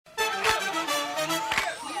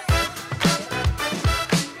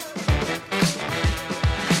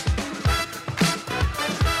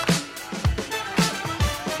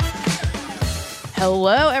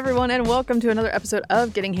Hello, everyone, and welcome to another episode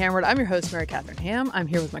of Getting Hammered. I'm your host, Mary Catherine Ham. I'm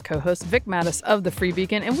here with my co-host, Vic Mattis of The Free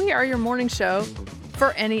Beacon, and we are your morning show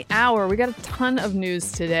for any hour. We got a ton of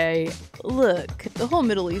news today. Look, the whole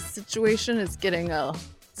Middle East situation is getting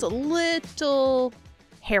it's a little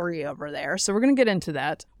hairy over there, so we're going to get into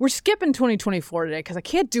that. We're skipping 2024 today because I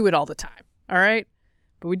can't do it all the time, all right?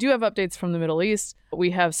 But we do have updates from the Middle East.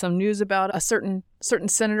 We have some news about a certain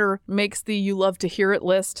senator makes the you love to hear it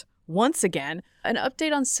list once again. An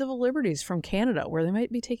update on civil liberties from Canada, where they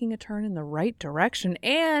might be taking a turn in the right direction.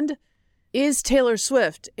 And is Taylor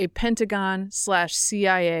Swift a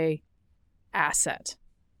Pentagon/CIA asset?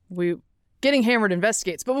 Getting Hammered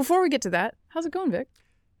investigates. But before we get to that, how's it going, Vic?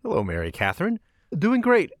 Hello, Mary Catherine. Doing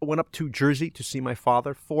great. I went up to Jersey to see my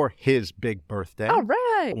father for his big birthday. All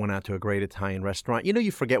right. Went out to a great Italian restaurant. You know,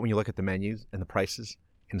 you forget when you look at the menus and the prices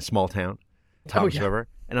in a small town, Tom's River.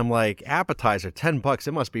 And I'm like, appetizer, $10.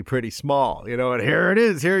 It must be pretty small, you know. And here it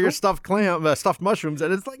is. Here are your stuffed mushrooms,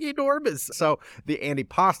 and it's like enormous. So the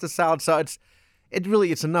antipasta salad. So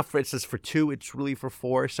it's enough for. It says for two. It's really for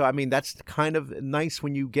four. So I mean, that's kind of nice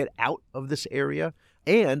when you get out of this area.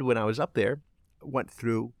 And when I was up there, went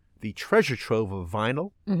through the treasure trove of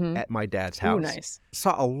vinyl at my dad's house. Ooh, nice.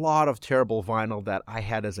 Saw a lot of terrible vinyl that I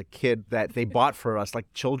had as a kid that they bought for us, like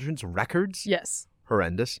children's records. Yes.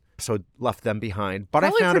 Horrendous. So left them behind. But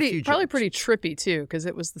probably I found a few probably gems. pretty trippy too, because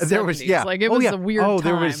it was the 70s. There was, yeah. Like it was a weird time.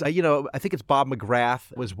 There was, I think it's Bob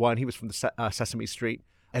McGrath was one. He was from the Sesame Street.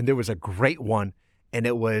 And there was a great one. And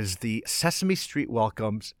it was the Sesame Street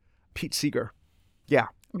welcomes Pete Seeger. Yeah.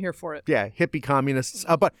 I'm here for it. Yeah. Hippie communists.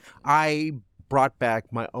 But I brought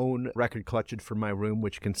back my own record collection for my room,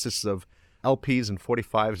 which consists of LPs and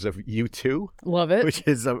 45s of U2. Love it. Which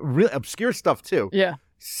is really obscure stuff too. Yeah.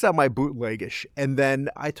 Semi-bootlegish. And then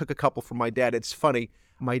I took a couple from my dad. It's funny.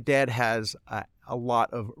 My dad has a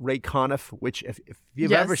lot of Ray Conniff, which if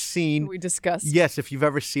you've ever seen... we discussed. Yes, if you've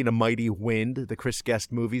ever seen A Mighty Wind, the Chris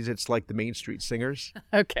Guest movies, it's like the Main Street Singers.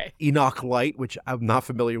 Okay. Enoch Light, which I'm not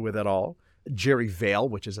familiar with at all. Jerry Vale,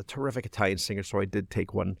 which is a terrific Italian singer, so I did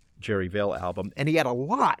take one Jerry Vale album. And he had a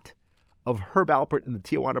lot of Herb Alpert and the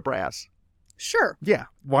Tijuana Brass. Sure. Yeah,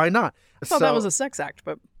 why not? I thought that was a sex act,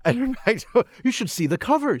 but... Right. You should see the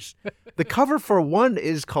covers. The cover for one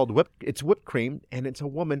is called Whipped Cream, and it's a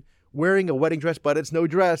woman wearing a wedding dress, but it's no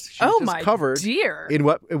dress. She's just covered dear. in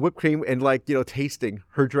whipped cream and tasting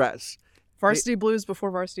her dress. Varsity Blues before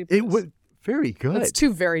Varsity Blues. It was very good. That's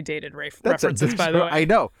two very dated references, by the way. I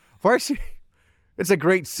know. Varsity, it's a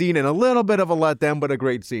great scene and a little bit of a letdown, but a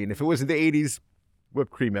great scene. If it was in the 80s, whipped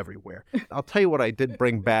cream everywhere. I'll tell you what I did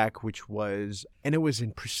bring back, which was, and it was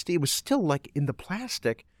in prestige, it was still like in the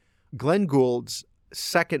plastic, Glenn Gould's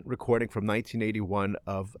second recording from 1981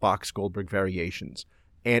 of Bach's Goldberg Variations.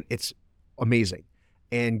 And it's amazing.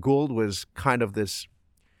 And Gould was kind of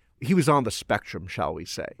he was on the spectrum, shall we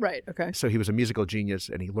say. Right, okay. So he was a musical genius,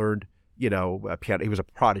 and he learned, piano. He was a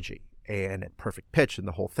prodigy and at perfect pitch and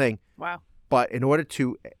the whole thing. Wow. But in order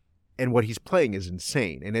to... And what he's playing is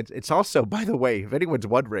insane. And it's also, by the way, if anyone's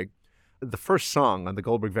wondering, the first song on the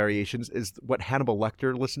Goldberg Variations is what Hannibal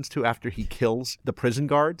Lecter listens to after he kills the prison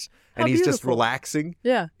guards. And he's just relaxing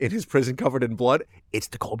in his prison covered in blood. It's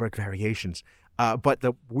the Goldberg Variations. But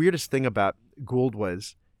the weirdest thing about Gould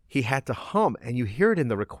was he had to hum. And you hear it in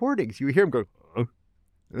the recordings. You hear him go,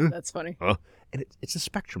 That's funny. And it's a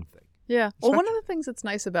spectrum thing. Yeah. Well, one of the things that's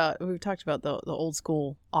nice about, we've talked about the old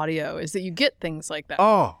school audio, is that you get things like that.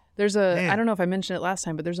 Oh. There's I don't know if I mentioned it last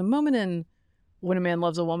time, but there's a moment in When a Man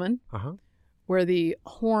Loves a Woman where the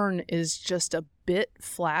horn is just a bit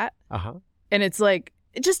flat. And it's like,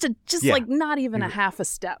 like not even a half a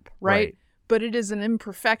step, right? But it is an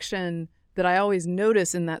imperfection that I always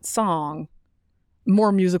notice in that song.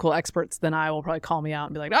 More musical experts than I will probably call me out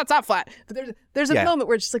and be like, no, it's not flat. But there's a moment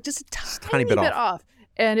where it's just a tiny bit off.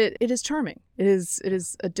 And it is charming. It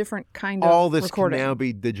is a different kind of all this recording. Can now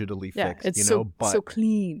be digitally fixed. It's so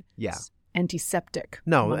clean. Yeah, it's antiseptic.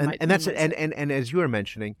 No, and that's it. And as you were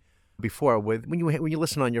mentioning before, when you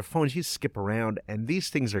listen on your phones, you skip around, and these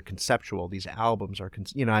things are conceptual. These albums are,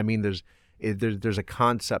 there's a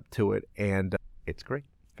concept to it, and it's great.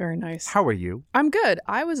 Very nice. How are you? I'm good.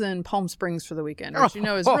 I was in Palm Springs for the weekend, which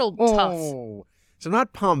is real tough. So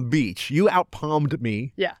not Palm Beach. You out-palmed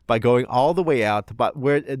me by going all the way out to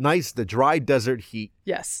where the dry desert heat.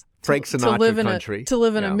 Yes. Frank Sinatra country. To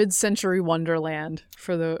live in a mid-century wonderland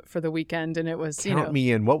for the weekend, and it was, Count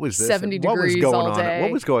me in. What was this? 70 degrees all day.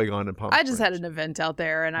 What was going on in Palm Springs? I just had an event out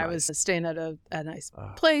there, and I was staying at a nice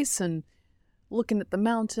place and looking at the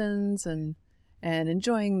mountains, and and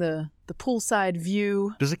enjoying the poolside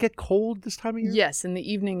view. Does it get cold this time of year? Yes, in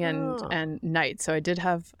the evening and night. So I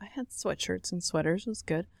had sweatshirts and sweaters. It was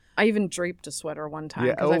good. I even draped a sweater one time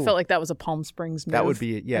because I felt like that was a Palm Springs move. That would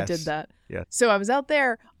be it, yes. I did that. Yeah. So I was out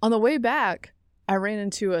there. On the way back, I ran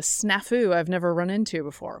into a snafu I've never run into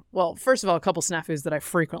before. Well, first of all, a couple snafus that I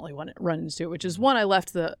frequently run into, which is one, I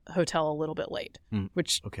left the hotel a little bit late,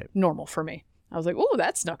 which normal for me. I was like, oh,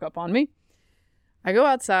 that snuck up on me. I go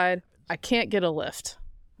outside. I can't get a lift.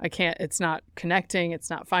 It's not connecting. It's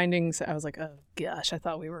not finding. So I was like, oh, gosh, I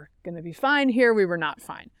thought we were going to be fine here. We were not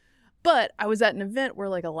fine. But I was at an event where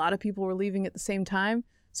like a lot of people were leaving at the same time.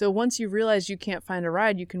 So once you realize you can't find a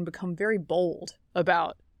ride, you can become very bold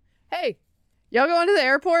about, hey, y'all going to the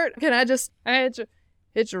airport? Can I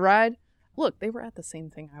hitch a ride? Look, they were at the same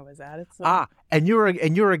thing I was at. It's and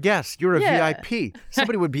you're a guest. You're a VIP.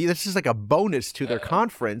 Somebody would be. This is like a bonus to their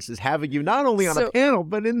conference, is having you not only on a panel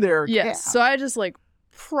but in their Yes. So I just like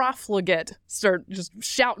profligate, start just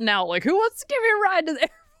shouting out like, who wants to give me a ride to the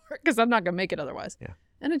airport? Because I'm not gonna make it otherwise. Yeah.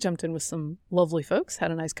 And I jumped in with some lovely folks.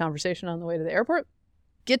 Had a nice conversation on the way to the airport.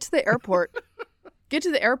 Get to the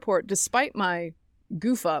airport. Despite my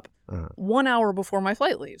goof up. 1 hour before my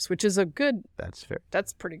flight leaves, which is a good... That's fair.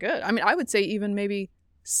 That's pretty good. I mean, I would say even maybe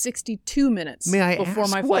 62 minutes before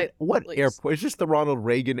my flight what leaves. Airport? Is this the Ronald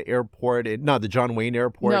Reagan Airport? The John Wayne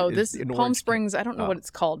Airport? No, this Palm Springs, I don't know what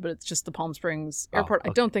it's called, but it's just the Palm Springs Airport.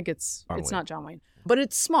 Okay. I don't think it's not John Wayne. But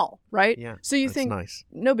it's small, right? Yeah, so you think, nice.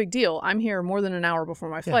 No big deal. I'm here more than an hour before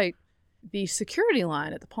my flight. The security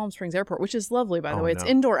line at the Palm Springs Airport, which is lovely, by the way. It's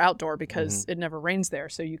indoor-outdoor because it never rains there,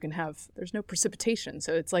 so you can there's no precipitation.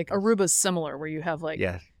 So it's like Aruba's similar, where you have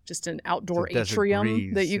just an outdoor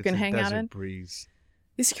atrium that you can hang out in. Breeze.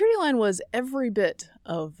 The security line was every bit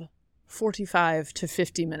of 45 to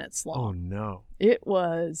 50 minutes long. Oh, no. It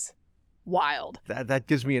was wild. That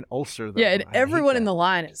gives me an ulcer, though. Yeah, and everyone in the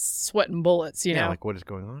line is sweating bullets, you know. Like, what is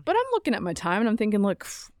going on? But I'm looking at my time, and I'm thinking, look...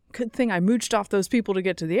 Good thing I mooched off those people to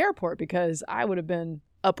get to the airport, because I would have been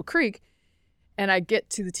up a creek. And I get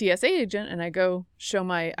to the TSA agent and I go show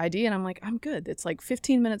my ID and I'm like, I'm good. It's like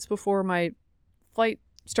 15 minutes before my flight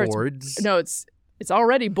starts. Boards? No, it's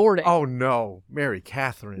already boarding. Oh no, Mary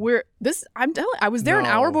Catherine. I'm telling. I was there an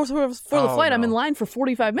hour before the flight. No. I'm in line for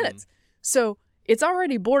 45 minutes. So it's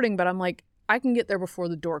already boarding, but I'm like, I can get there before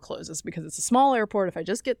the door closes because it's a small airport. If I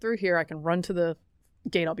just get through here, I can run to the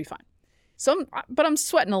gate. I'll be fine. But I'm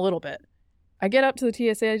sweating a little bit. I get up to the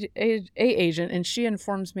TSA agent, and she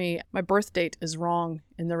informs me my birth date is wrong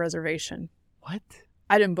in the reservation. What?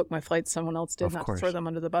 I didn't book my flight. Someone else did, not to throw them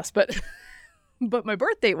under the bus. But my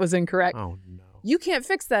birth date was incorrect. Oh, no. You can't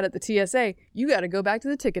fix that at the TSA. You got to go back to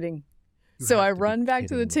the ticketing. So I run back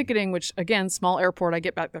to the ticketing, which, again, small airport. I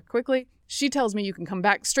get back there quickly. She tells me you can come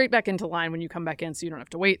back straight back into line when you come back in, so you don't have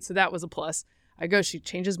to wait. So that was a plus. I go. She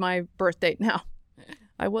changes my birth date. Now,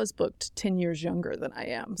 I was booked 10 years younger than I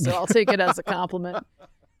am, so I'll take it as a compliment.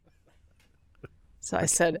 So I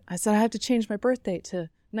said, I have to change my birth date to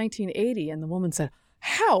 1980. And the woman said,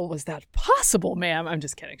 how was that possible, ma'am? I'm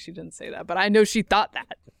just kidding. She didn't say that, but I know she thought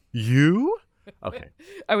that. You? Okay.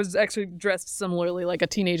 I was actually dressed similarly like a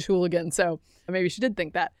teenage hooligan, so maybe she did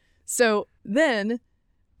think that. So then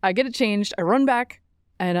I get it changed. I run back.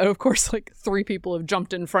 And of course, like 3 people have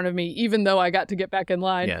jumped in front of me, even though I got to get back in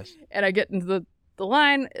line. Yes. And I get into the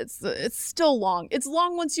line. It's still long. It's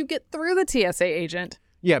long once you get through the TSA agent.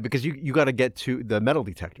 Yeah, because you got to get to the metal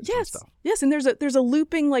detectors and stuff. Yes, and there's a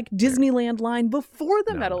looping like Disneyland line before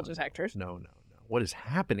the metal detectors. No. What is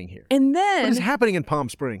happening here? And then what is happening in Palm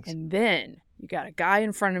Springs? And then you got a guy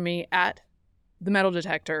in front of me at the metal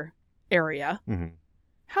detector area. Mm-hmm.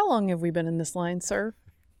 How long have we been in this line, sir?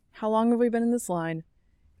 How long have we been in this line?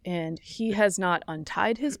 And he has not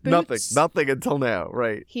untied his boots. Nothing until now,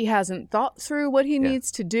 right? He hasn't thought through what he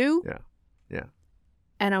needs to do. Yeah.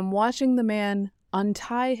 And I'm watching the man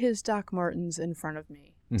untie his Doc Martens in front of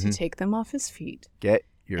me to take them off his feet. Get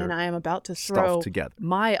your and I am about to throw together.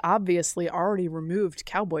 My obviously already removed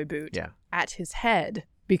cowboy boot at his head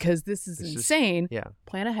because this is insane.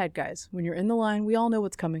 Plan ahead, guys. When you're in the line, we all know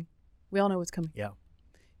what's coming. Yeah.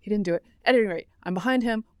 He didn't do it. At any rate, I'm behind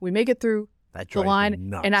him. We make it through the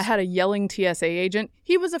line, and I had a yelling TSA agent.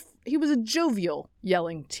 He was a jovial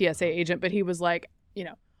yelling TSA agent, but he was like,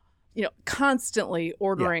 constantly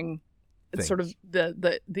ordering sort of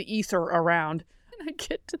the ether around. And I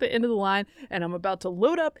get to the end of the line, and I'm about to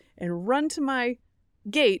load up and run to my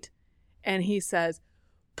gate, and he says,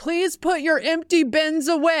 "Please put your empty bins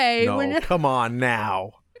away." No, come on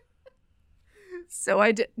now. So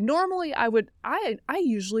I did. Normally, I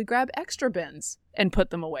usually grab extra bins and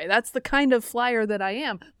put them away. That's the kind of flyer that I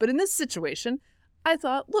am. But in this situation, I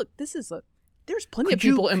thought, look, this is There's plenty of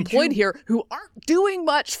people employed here who aren't doing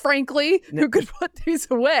much, frankly, who could put these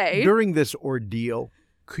away. During this ordeal,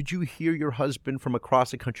 could you hear your husband from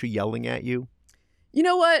across the country yelling at you? You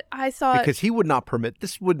know what I thought? Because he would not permit,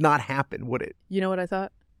 this would not happen, would it? You know what I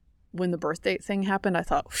thought? When the birth date thing happened, I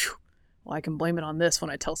thought, well, I can blame it on this when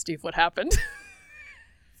I tell Steve what happened.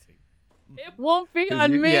 It won't be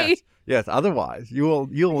on me. Yes, otherwise you'll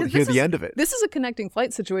hear the end of it. This is a connecting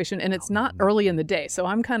flight situation, and it's not early in the day, so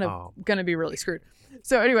I'm kind of going to be really screwed.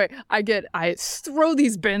 So anyway, I throw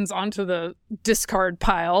these bins onto the discard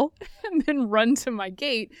pile and then run to my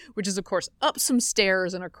gate, which is, of course, up some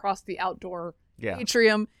stairs and across the outdoor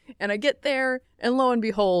atrium. And I get there, and lo and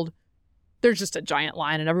behold, there's just a giant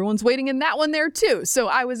line, and everyone's waiting in that one there, too. So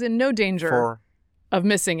I was in no danger of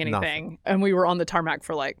missing anything, and we were on the tarmac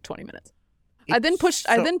for like 20 minutes. I then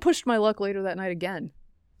pushed my luck later that night again.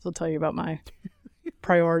 So I'll tell you about my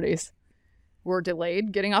priorities. We're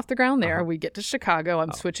delayed getting off the ground there. We get to Chicago.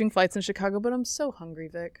 I'm switching flights in Chicago, but I'm so hungry,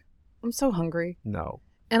 Vic. I'm so hungry. No.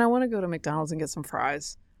 And I want to go to McDonald's and get some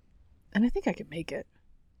fries. And I think I can make it.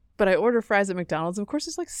 But I order fries at McDonald's. And of course,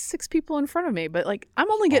 there's like 6 people in front of me. But like, I'm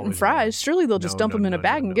only getting fries. Surely they'll just dump them in a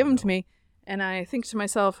bag and give them to me. And I think to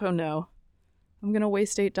myself, oh no, I'm going to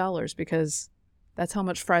waste $8 because that's how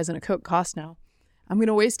much fries and a Coke cost now. I'm going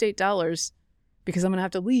to waste $8 because I'm going to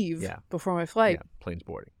have to leave before my flight. Yeah, plane's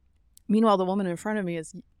boarding. Meanwhile, the woman in front of me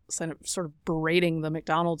is sort of berating the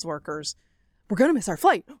McDonald's workers. We're going to miss our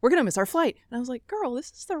flight. We're going to miss our flight. And I was like, girl,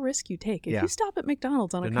 this is the risk you take. If you stop at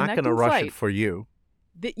McDonald's on a connecting flight. They're not going to rush it for you.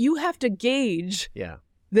 That you have to gauge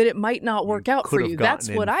that it might not work out for you. That's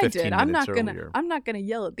what I did. I'm not going to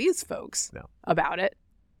yell at these folks about it.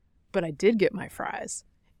 But I did get my fries.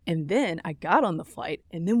 And then I got on the flight,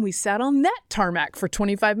 and then we sat on that tarmac for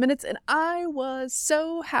 25 minutes, and I was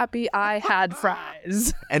so happy I had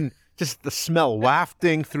fries. And just the smell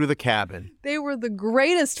wafting through the cabin. They were the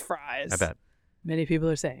greatest fries. I bet. Many people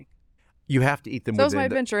are saying. You have to eat them. So that was my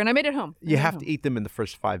adventure, and I made it home. You have to eat them in the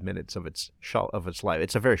first 5 minutes of its life.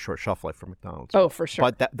 It's a very short shelf life for McDonald's. Oh, for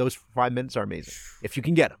sure. But those 5 minutes are amazing if you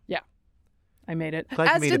can get them. Yeah. I made it.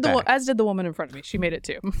 As did the woman in front of me. She made it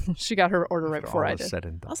too. She got her order right before I did. Said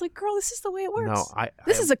and done. I was like, girl, this is the way it works. No,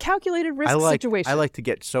 this is a calculated risk situation. I like to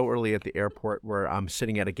get so early at the airport where I'm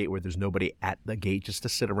sitting at a gate where there's nobody at the gate just to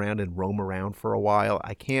sit around and roam around for a while.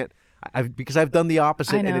 I can't, because I've done the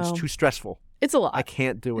opposite and it's too stressful. It's a lot. I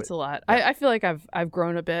can't do it. It's a lot. I feel like I've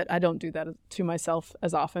grown a bit. I don't do that to myself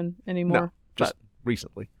as often anymore. No, just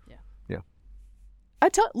recently.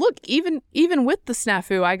 Look, even with the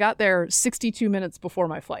snafu, I got there 62 minutes before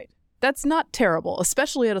my flight. That's not terrible,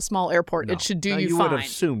 especially at a small airport. No. It should do you fine. You would have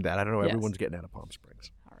assumed that. I don't know. Everyone's getting out of Palm Springs.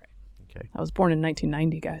 All right. Okay. I was born in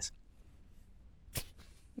 1990, guys.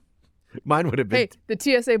 Mine would have been. Hey,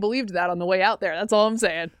 the TSA believed that on the way out there. That's all I'm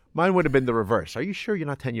saying. Mine would have been the reverse. Are you sure you're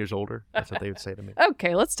not 10 years older? That's what they would say to me.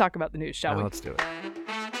 Okay, let's talk about the news, shall we? Let's do it.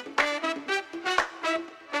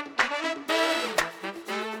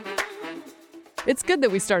 It's good that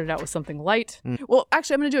we started out with something light. Well,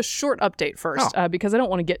 actually, I'm going to do a short update first because I don't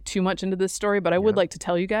want to get too much into this story, but I would like to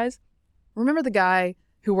tell you guys. Remember the guy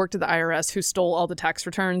who worked at the IRS who stole all the tax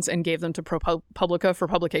returns and gave them to ProPublica for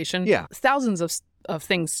publication? Yeah. Thousands of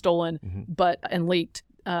things stolen and leaked.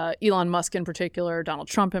 Elon Musk in particular, Donald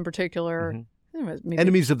Trump in particular.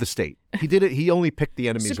 Enemies of the state. He did it. He only picked the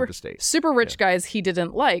enemies of the state. Super rich guys he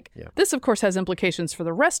didn't like. Yeah. This, of course, has implications for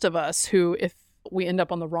the rest of us who, if we end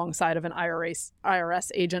up on the wrong side of an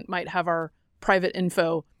IRS agent, might have our private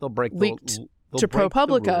info leaked to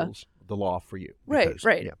ProPublica. The law for you. Right.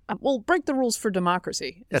 Yeah. We'll break the rules for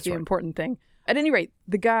democracy. That's the important thing. At any rate,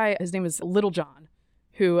 the guy, his name is Little John,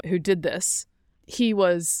 who did this. He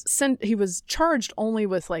was charged only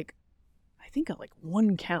with I think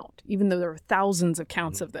one count, even though there were thousands of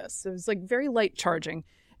counts of this. It was very light charging.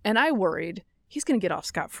 And I worried he's going to get off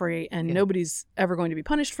scot-free and nobody's ever going to be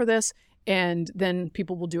punished for this. And then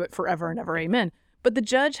people will do it forever and ever. Amen. But the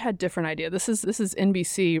judge had different idea. This is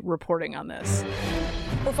NBC reporting on this.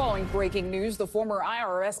 We're following breaking news. The former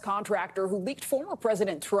IRS contractor who leaked former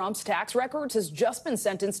President Trump's tax records has just been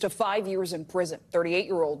sentenced to 5 years in prison.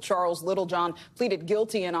 38-year-old Charles Littlejohn pleaded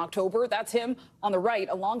guilty in October. That's him on the right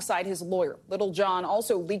alongside his lawyer. Littlejohn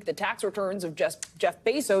also leaked the tax returns of Jeff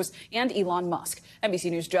Bezos and Elon Musk.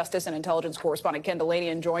 NBC News Justice and Intelligence correspondent Ken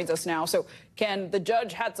Delanian joins us now. So, Ken, the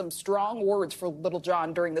judge had some strong words for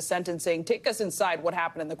Littlejohn during the sentencing. Take us inside what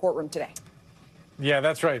happened in the courtroom today. Yeah,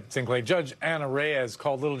 that's right, Sinclair. Judge Anna Reyes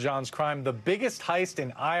called Little John's crime the biggest heist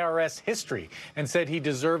in IRS history and said he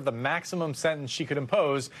deserved the maximum sentence she could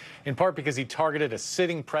impose, in part because he targeted a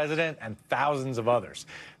sitting president and thousands of others.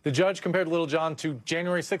 The judge compared Little John to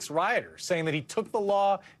January 6th rioters, saying that he took the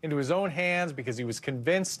law into his own hands because he was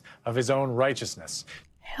convinced of his own righteousness.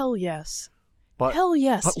 Hell yes. Hell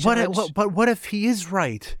yes, but what if he is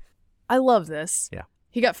right? I love this. Yeah.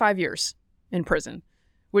 He got 5 years in prison,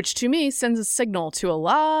 which to me sends a signal to a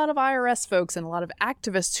lot of IRS folks and a lot of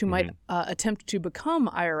activists who might attempt to become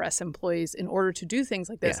IRS employees in order to do things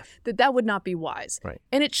like this, that would not be wise. Right.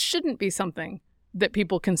 And it shouldn't be something that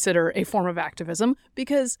people consider a form of activism,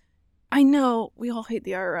 because I know we all hate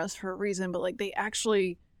the IRS for a reason, but like they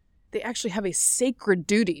actually have a sacred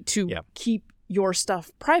duty to keep your stuff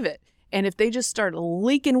private. And if they just start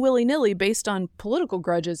leaking willy-nilly based on political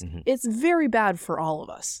grudges, it's very bad for all of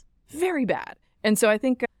us. Very bad. And so I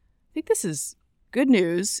think this is good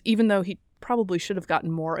news, even though he probably should have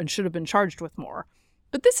gotten more and should have been charged with more.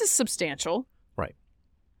 But this is substantial. Right.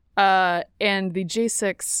 And the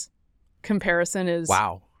J6 comparison is...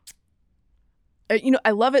 Wow.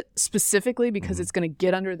 I love it specifically because it's going to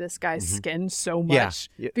get under this guy's skin so much.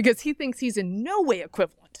 Yeah. Because he thinks he's in no way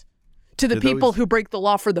equivalent to the people who break the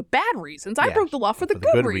law for the bad reasons. I broke the law for the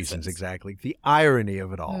good reasons. Exactly. The irony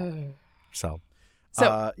of it all. So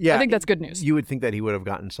I think that's good news. You would think that he would have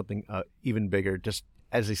gotten something even bigger, just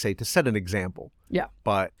as they say, to set an example. Yeah.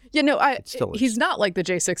 But it still is. He's not like the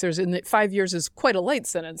J6ers in that 5 years is quite a light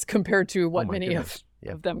sentence compared to what many of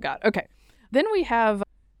them got. Okay. Then we have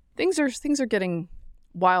things are getting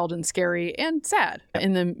wild and scary and sad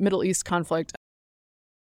in the Middle East conflict.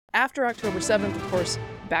 After October 7th, of course,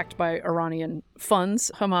 backed by Iranian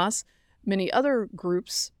funds, Hamas, many other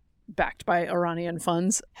groups backed by Iranian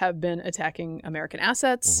funds have been attacking American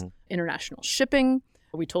assets, international shipping.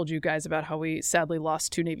 We told you guys about how we sadly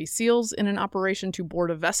lost 2 Navy SEALs in an operation to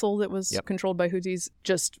board a vessel that was controlled by Houthis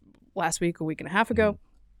just last week, a week and a half ago.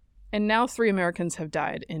 And now 3 Americans have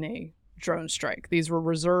died in a drone strike. These were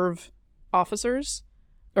reserve officers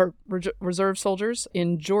or reserve soldiers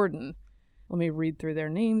in Jordan. Let me read through their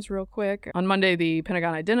names real quick. On Monday, the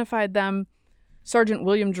Pentagon identified them. Sergeant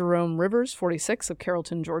William Jerome Rivers, 46, of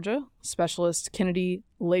Carrollton, Georgia. Specialist Kennedy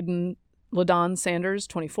Ladon Sanders,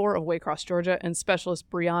 24, of Waycross, Georgia. And Specialist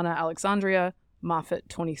Brianna Alexandria Moffitt,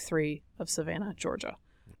 23, of Savannah, Georgia.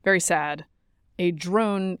 Very sad. A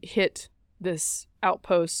drone hit this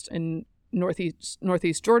outpost in northeast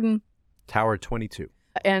Jordan. Tower 22.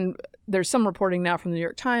 And there's some reporting now from the New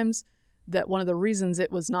York Times that one of the reasons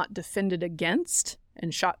it was not defended against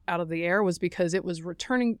and shot out of the air was because it was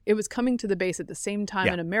coming to the base at the same time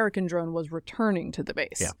an American drone was returning to the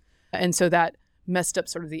base. Yeah. And so that messed up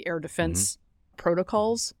sort of the air defense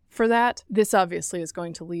protocols for that. This obviously is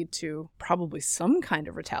going to lead to probably some kind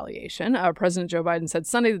of retaliation. President Joe Biden said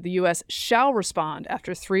Sunday that the U.S. shall respond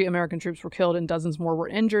after 3 American troops were killed and dozens more were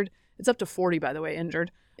injured. It's up to 40, by the way,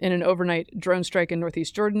 injured in an overnight drone strike in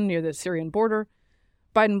northeast Jordan near the Syrian border.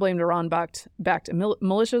 Biden blamed Iran-backed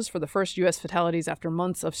militias for the first U.S. fatalities after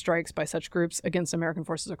months of strikes by such groups against American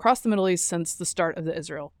forces across the Middle East since the start of the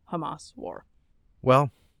Israel-Hamas war.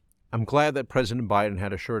 Well, I'm glad that President Biden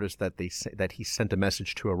had assured us that he sent a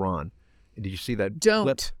message to Iran. Did you see that? Don't.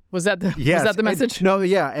 Clip? Was that the message? No,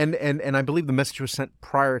 yeah, and I believe the message was sent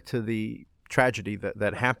prior to the tragedy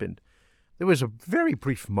that happened. There was a very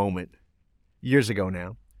brief moment years ago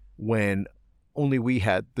now when only we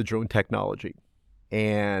had the drone technology.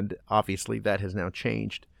 And obviously that has now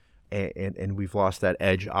changed, and we've lost that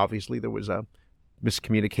edge. Obviously there was a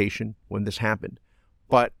miscommunication when this happened.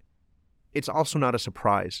 But it's also not a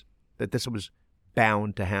surprise that this was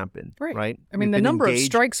bound to happen, right? I mean, the number of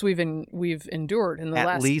strikes we've endured in the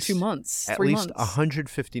last 2 months, 3 months. At least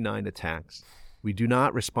 159 attacks. We do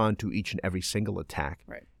not respond to each and every single attack.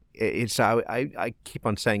 Right. I keep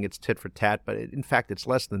on saying it's tit for tat, but in fact it's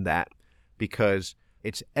less than that, because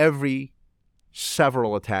it's every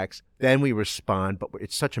several attacks, then we respond, but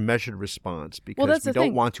it's such a measured response because we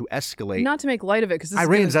don't want to escalate. Not to make light of it, because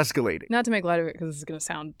Iran's escalating. Not to make light of it, because this is going to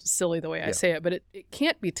sound silly the way I say it, but it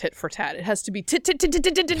can't be tit for tat. It has to be tit.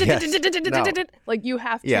 Like you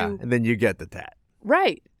have to. Yeah, and then you get the tat.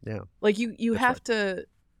 Right. Yeah. Like you have to.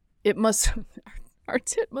 It must. Our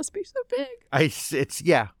tit must be so big.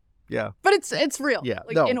 Yeah. But it's real. Yeah.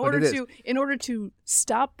 Like in order to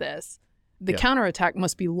stop this, the counterattack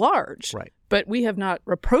must be large. Right. But we have not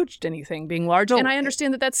reproached anything being large. And I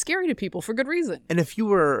understand that that's scary to people for good reason. And if you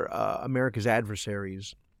were America's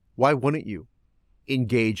adversaries, why wouldn't you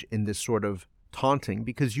engage in this sort of taunting?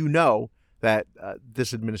 Because you know that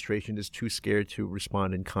this administration is too scared to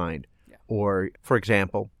respond in kind. Yeah. Or, for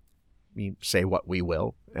example, say what we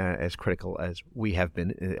will, as critical as we have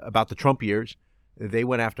been about the Trump years. They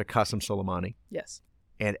went after Qasem Soleimani. Yes.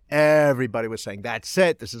 And everybody was saying, that's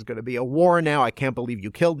it. This is going to be a war now. I can't believe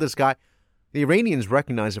you killed this guy. The Iranians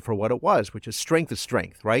recognized it for what it was, which is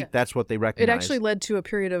strength, right? Yeah. That's what they recognized. It actually led to a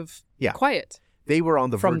period of quiet. They were on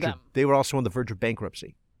the from verge. them. They were also on the verge of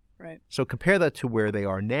bankruptcy. Right. So compare that to where they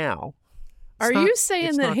are now. Are you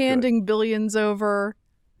saying that handing billions over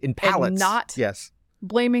in pallets, and not yes,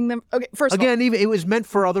 blaming them? Okay, first again, of all, even it was meant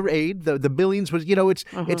for other aid. The billions was,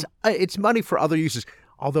 it's money for other uses.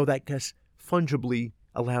 Although that gets fungibly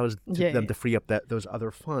allows them to free up those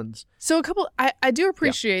other funds. So I do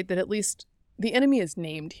appreciate that at least the enemy is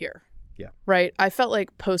named here. Yeah. Right. I felt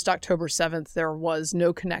like post October 7th, there was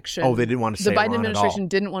no connection. Oh, they didn't want to say the Biden Iran administration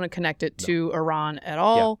didn't want to connect it to Iran at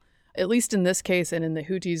all. Yeah. At least in this case and in the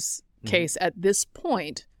Houthis' case at this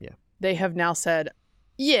point, they have now said,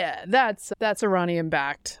 that's Iranian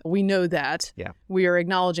backed. We know that. Yeah. We are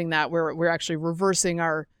acknowledging that. We're actually reversing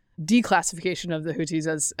our declassification of the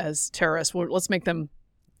Houthis as terrorists. Let's make them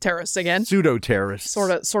terrorists again. Pseudo-terrorists.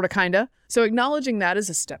 Sort of, kind of. So acknowledging that is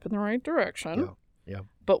a step in the right direction. Yeah.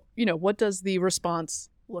 But, what does the response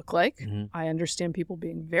look like? Mm-hmm. I understand people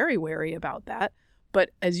being very wary about that.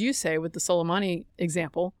 But as you say, with the Soleimani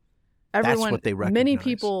example, everyone, many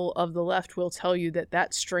people of the left will tell you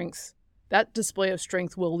that strength, that display of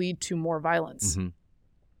strength will lead to more violence. Mm-hmm.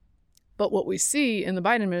 But what we see in the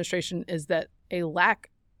Biden administration is that a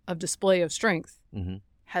lack of display of strength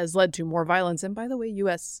has led to more violence. And by the way,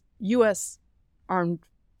 U.S. armed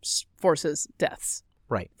forces deaths.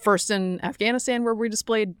 Right. First in Afghanistan, where we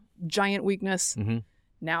displayed giant weakness. Mm-hmm.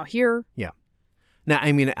 Now here. Yeah. Now,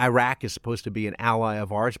 I mean, Iraq is supposed to be an ally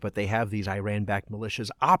of ours, but they have these Iran-backed militias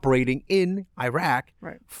operating in Iraq,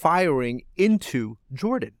 firing into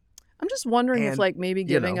Jordan. I'm just wondering if maybe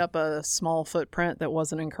giving up a small footprint that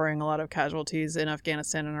wasn't incurring a lot of casualties in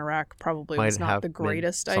Afghanistan and Iraq probably was not the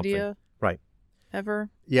greatest idea ever.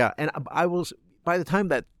 Yeah, and I will, by the time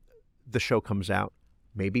that the show comes out,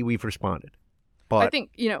 maybe we've responded. But I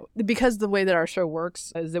think, because the way that our show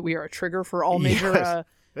works is that we are a trigger for all major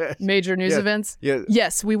major news events. Yes.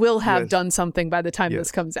 Yes, we will have done something by the time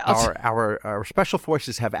this comes out. Our special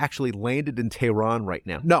forces have actually landed in Tehran right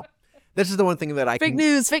now. No, this is the one thing that Fake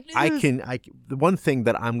news. The one thing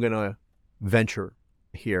that I'm going to venture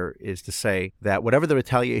here is to say that whatever the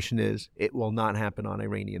retaliation is, it will not happen on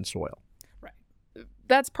Iranian soil. Right.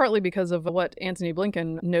 That's partly because of what Antony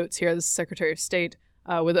Blinken notes here, the Secretary of State,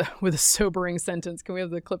 with a sobering sentence. Can we have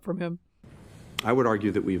the clip from him? I would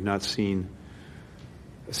argue that we've not seen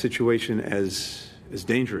a situation as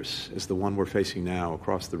dangerous as the one we're facing now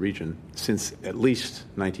across the region since at least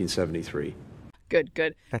 1973. Good.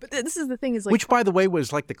 But this is the thing is which, by the way,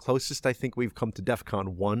 was like the closest I think we've come to DEFCON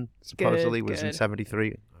 1, supposedly, was in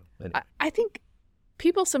 73. Anyway. I think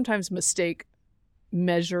people sometimes mistake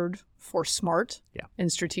measured for smart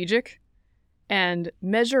and strategic, and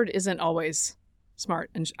measured isn't always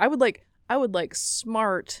smart. And I would like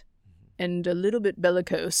smart and a little bit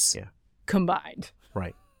bellicose combined.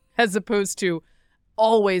 Right. As opposed to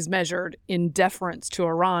always measured in deference to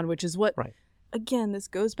Iran, which is what, again, this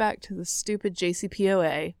goes back to the stupid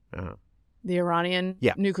JCPOA, the Iranian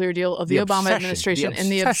nuclear deal of the Obama administration,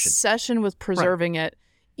 and the obsession with preserving it,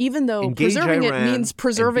 even though preserving it means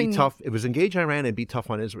preserving... It was engage Iran and be tough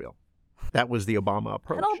on Israel. That was the Obama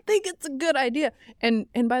approach. I don't think it's a good idea. And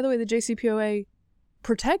by the way, the JCPOA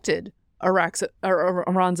protected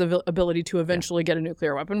Iran's ability to eventually get a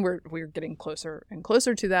nuclear weapon. We're getting closer and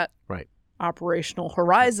closer to that operational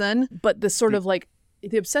horizon. But this sort of like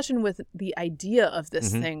the obsession with the idea of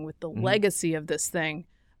this thing, with the legacy of this thing,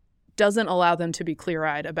 doesn't allow them to be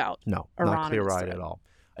clear-eyed about Iran. Not clear-eyed at all.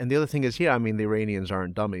 And the other thing is, the Iranians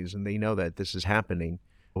aren't dummies, and they know that this is happening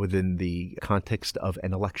within the context of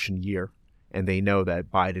an election year, and they know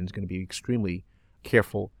that Biden's going to be extremely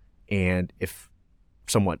careful and, if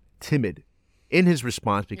somewhat timid in his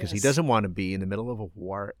response, because he doesn't want to be in the middle of a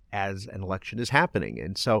war as an election is happening.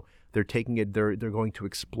 And so they're taking it, they're going to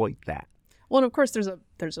exploit that. Well, and of course there's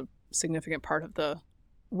a significant part of the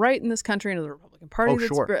right in this country and of the Republican Party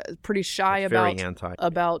that's pretty shy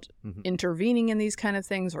about intervening in these kind of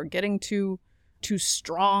things or getting too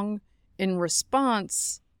strong in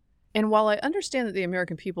response. And while I understand that the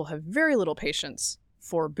American people have very little patience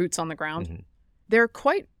for boots on the ground, they're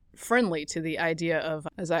quite friendly to the idea of,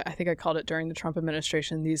 as I think I called it during the Trump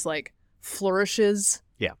administration, these like flourishes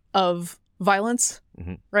of violence,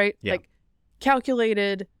 right? Yeah. Like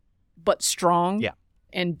calculated but strong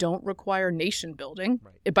and don't require nation building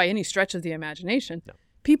by any stretch of the imagination. No.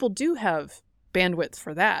 People do have bandwidth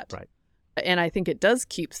for that. Right. And I think it does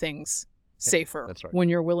keep things safer that's right. when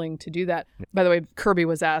you're willing to do that. By the way, Kirby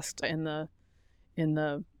was asked in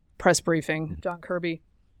the press briefing, John Kirby,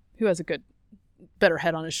 who has better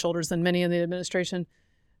head on his shoulders than many in the administration,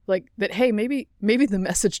 like that, hey, maybe the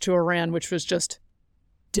message to Iran, which was just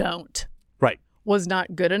don't, right, was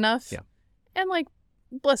not good enough. Yeah. And like,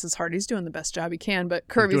 bless his heart, he's doing the best job he can, but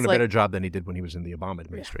He's Kirby's doing a like, better job than he did when he was in the Obama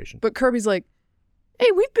administration. but Kirby's like,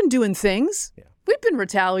 hey, we've been doing things. Yeah. We've been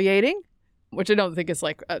retaliating, which I don't think is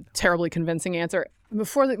like a terribly convincing answer.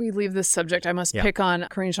 Before that we leave this subject, I must pick on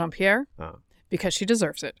Karine Jean-Pierre because she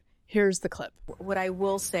deserves it. Here's the clip. What I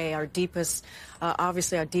will say,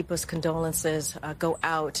 obviously our deepest condolences go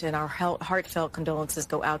out, and our heartfelt condolences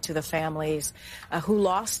go out to the families who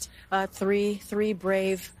lost three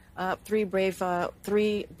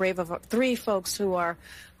folks who are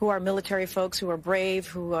military folks, who are brave,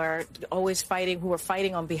 who are always fighting, who are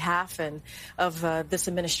fighting on behalf of this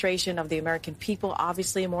administration, of the American people.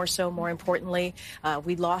 Obviously, more importantly,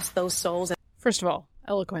 we lost those souls. First of all,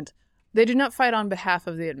 eloquent. They do not fight on behalf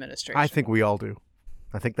of the administration. I think we all do.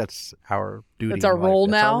 I think that's our duty. That's our role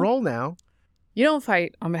now. That's our role now. You don't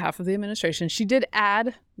fight on behalf of the administration. She did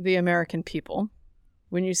add the American people.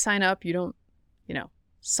 When you sign up, you don't,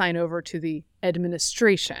 sign over to the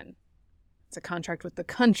administration. It's a contract with the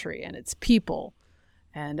country and its people.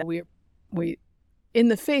 And we, in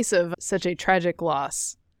the face of such a tragic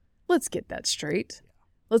loss, let's get that straight.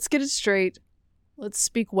 Let's get it straight. Let's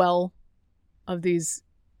speak well of these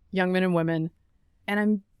young men and women. And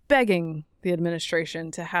I'm begging the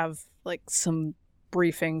administration to have like some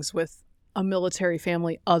briefings with a military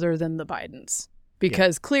family other than the Bidens,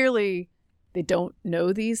 because clearly they don't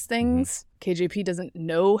know these things. KJP doesn't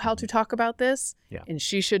know how to talk about this, and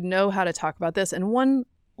she should know how to talk about this. And one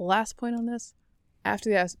last point on this, after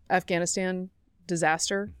the Afghanistan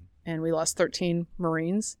disaster, and we lost 13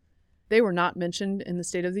 Marines, they were not mentioned in the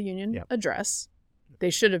State of the Union address. They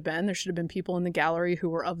should have been. There should have been people in the gallery who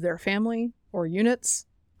were of their family or units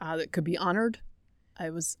that could be honored.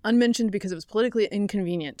 It was unmentioned because it was politically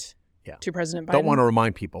inconvenient to President Biden. Don't want to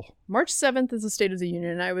remind people. March 7th is the State of the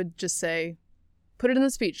Union, and I would just say, put it in the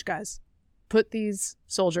speech, guys. Put these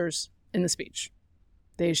soldiers in the speech.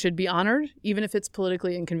 They should be honored, even if it's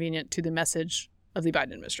politically inconvenient to the message of the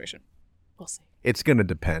Biden administration. We'll see. It's going to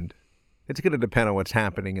depend. It's going to depend on what's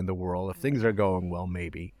happening in the world. If things are going well,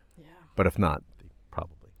 maybe. Yeah. But if not,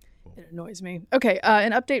 probably. It annoys me. Okay,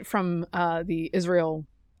 an update from the Israel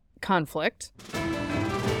conflict,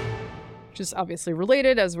 which is obviously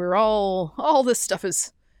related, as we're all this stuff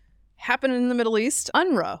is happening in the Middle East.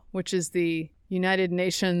 UNRWA, which is the United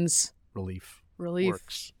Nations Relief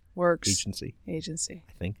Works Agency,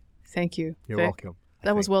 I think. Thank you. You're Vic. welcome.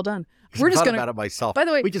 That was well done. We're just about it myself. By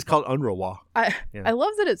the way, we just call it UNRWA. I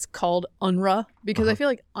love that it's called UNRWA because I feel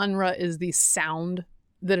like UNRWA is the sound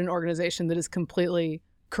that an organization that is completely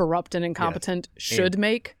corrupt and incompetent should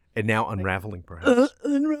make. And now unraveling, perhaps.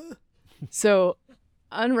 UNRWA. So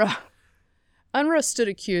UNRWA stood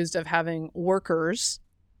accused of having workers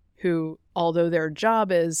who, although their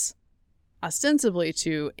job is ostensibly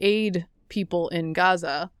to aid people in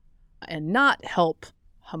Gaza and not help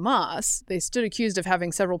Hamas, they stood accused of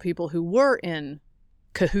having several people who were in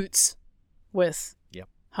cahoots with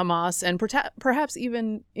Hamas and perhaps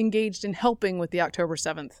even engaged in helping with the October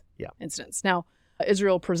 7th incidents. Now,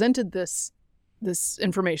 Israel presented this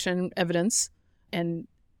information, evidence, and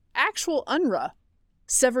actual UNRWA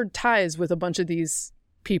severed ties with a bunch of these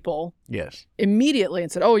people immediately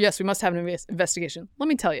and said, oh, yes, we must have an investigation. Let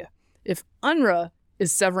me tell you, if UNRWA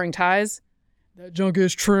is severing ties, that junk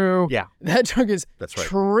is true. Yeah. That junk is That's right.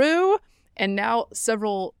 true. And now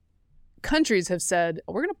several countries have said,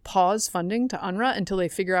 we're going to pause funding to UNRWA until they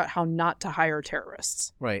figure out how not to hire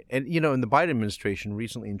terrorists. Right. And, in the Biden administration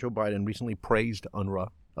recently, and Joe Biden recently praised UNRWA,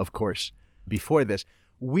 of course, before this.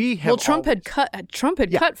 Trump had cut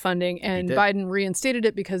funding, and Biden reinstated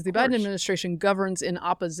it because the Biden administration governs in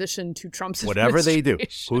opposition to Trump's whatever they do.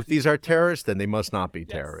 Houthis are terrorists, then they must not be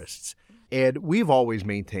terrorists. And we've always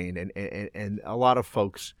maintained, and a lot of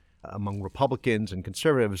folks among Republicans and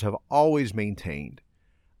conservatives have always maintained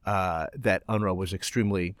that UNRWA was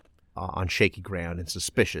extremely on shaky ground and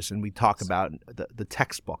suspicious. And we talk about the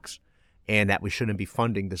textbooks and that we shouldn't be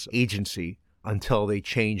funding this agency until they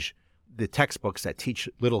change the textbooks that teach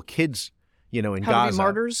little kids, in Gaza. How to be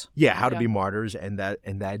martyrs? Yeah, how to be martyrs, and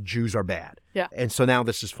that Jews are bad. Yeah. And so now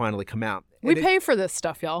this has finally come out. We pay for this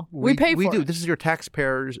stuff, y'all. We pay for it. We do. This is your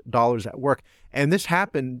taxpayers' dollars at work. And this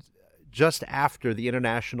happened just after the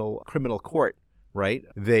International Criminal Court, right?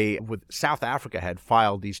 South Africa had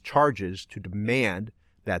filed these charges to demand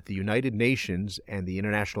that the United Nations and the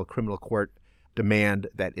International Criminal Court demand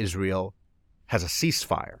that Israel has a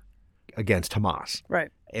ceasefire. against Hamas. Right.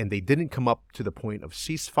 And they didn't come up to the point of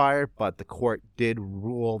ceasefire, but the court did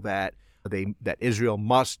rule that Israel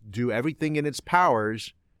must do everything in its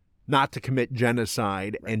powers not to commit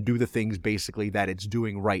genocide and do the things basically that it's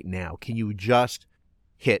doing right now. Can you just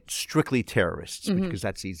hit strictly terrorists? Because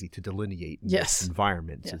that's easy to delineate in this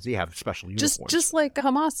environment since they have special uniforms. Just like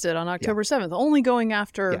Hamas did on October 7th, only going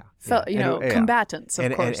after combatants,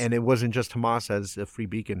 of course. And it wasn't just Hamas, as the Free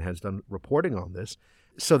Beacon has done reporting on this.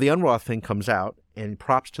 So the UNRWA thing comes out, and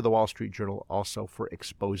props to the Wall Street Journal also for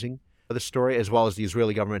exposing the story, as well as the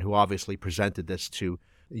Israeli government, who obviously presented this to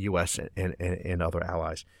the U.S. and other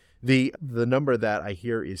allies. The number that I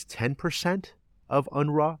hear is 10% of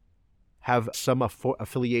UNRWA have some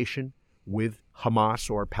affiliation with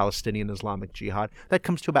Hamas or Palestinian Islamic Jihad. That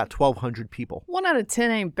comes to about 1,200 people. 1 out of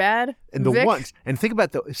 10 ain't bad. And the Vic? ones, and think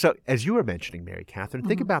about so as you were mentioning, Mary Catherine,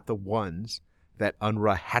 think about the ones that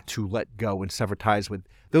UNRWA had to let go and sever ties with.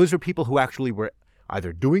 Those are people who actually were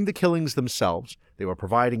either doing the killings themselves, they were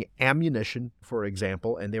providing ammunition, for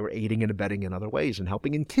example, and they were aiding and abetting in other ways and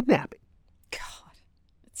helping in kidnapping. God,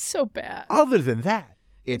 it's so bad. Other than that,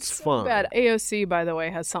 it's fun. Bad. AOC, by the way,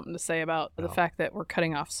 has something to say about the fact that we're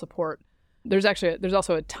cutting off support. There's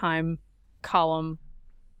also a Time column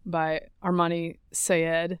by Armani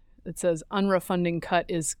Sayed that says UNRWA funding cut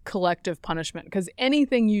is collective punishment, because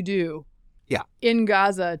anything you do in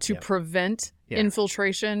Gaza to prevent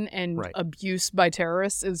infiltration and abuse by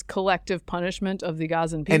terrorists is collective punishment of the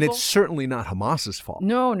Gazan people. And it's certainly not Hamas's fault.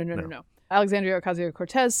 No. Alexandria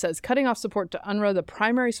Ocasio-Cortez says cutting off support to UNRWA, the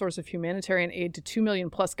primary source of humanitarian aid to 2 million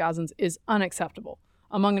plus Gazans, is unacceptable.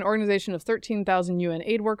 Among an organization of 13,000 UN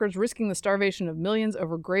aid workers, risking the starvation of millions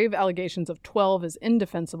over grave allegations of 12 is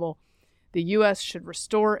indefensible. The U.S. should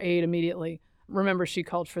restore aid immediately. Remember, she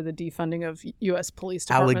called for the defunding of U.S. police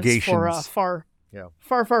departments for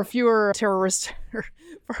far fewer terrorist,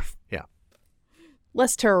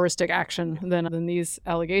 less terroristic action than these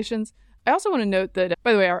allegations. I also want to note that,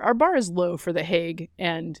 by the way, our bar is low for The Hague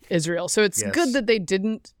and Israel. So it's good that they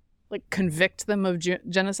didn't convict them of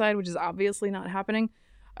genocide, which is obviously not happening.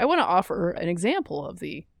 I want to offer an example of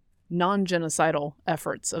the non-genocidal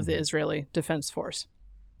efforts of the Israeli Defense Force.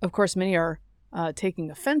 Of course, many are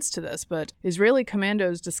taking offense to this, but Israeli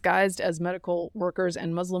commandos disguised as medical workers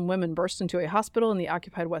and Muslim women burst into a hospital in the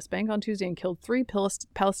occupied West Bank on Tuesday and killed 3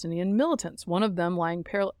 Palestinian militants, one of them lying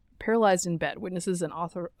paralyzed in bed, witnesses and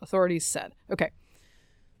authorities said. Okay.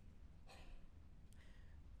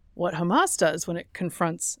 What Hamas does when it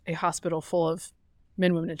confronts a hospital full of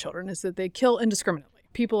men, women, and children is that they kill indiscriminately.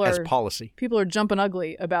 People are jumping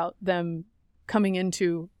ugly about them coming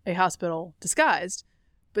into a hospital disguised,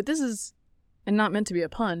 but this is, and not meant to be a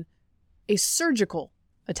pun, a surgical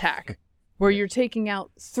attack where you're taking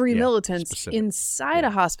out 3 militants inside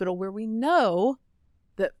a hospital where we know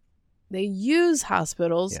that they use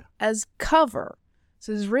hospitals as cover.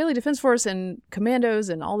 So the Israeli Defense Force and commandos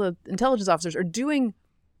and all the intelligence officers are doing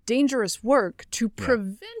dangerous work to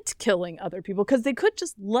prevent killing other people, because they could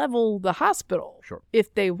just level the hospital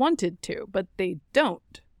if they wanted to, but they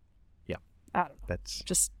don't. Yeah. I don't know. That's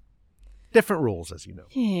just different rules, as you know.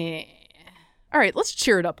 Yeah. All right, let's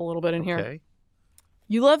cheer it up a little bit in here.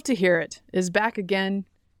 You Love to Hear It is back again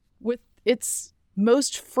with its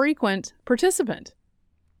most frequent participant,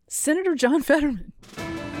 Senator John Fetterman,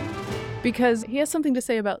 because he has something to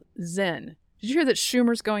say about Zen. Did you hear that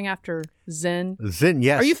Schumer's going after Zen? Zen,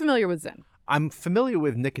 yes. Are you familiar with Zen? I'm familiar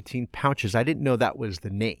with nicotine pouches. I didn't know that was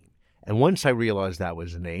the name. And once I realized that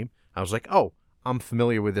was the name, I was like, oh, I'm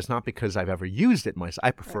familiar with this, not because I've ever used it myself.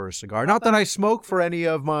 I prefer a cigar. Not that I smoke, for any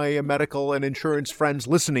of my medical and insurance friends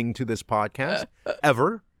listening to this podcast,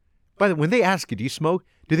 ever. By the way, when they ask you, do you smoke?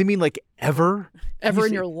 Do they mean like ever? Ever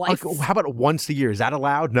in your life? Like, how about once a year? Is that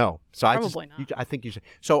allowed? No. So Probably not. I think you should.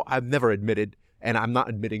 So I've never admitted, and I'm not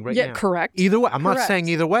admitting right now. Yeah, correct. Either way. I'm not saying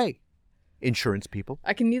either way. Insurance people.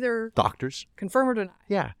 I can neither doctors confirm or deny.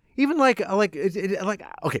 Yeah. Even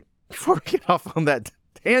okay, before we get off on that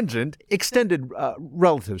tangent, extended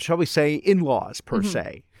relatives, shall we say, in-laws per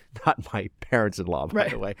se, not my parents-in-law, by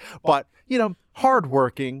the way, but,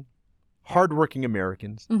 hardworking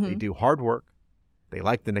Americans, they do hard work. They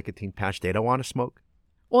like the nicotine patch. They don't want to smoke.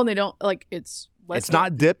 Well, and they don't, it's less... It's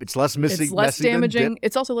not dip. It's less messy. It's less damaging.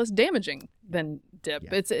 It's also less damaging than dip.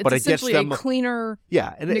 Yeah. It's essentially a cleaner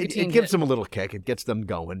and it gives them a little kick. It gets them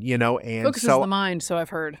going, and focuses the mind, so I've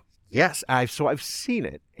heard. Yes, I've seen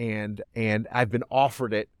it, and I've been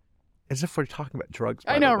offered it, as if we're talking about drugs.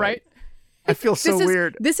 I know, right? I feel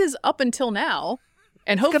weird. This is up until now,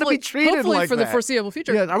 and hopefully like for the foreseeable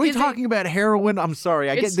future. Yeah, are we talking about heroin? I'm sorry,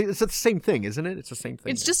 it's the same thing, isn't it? It's the same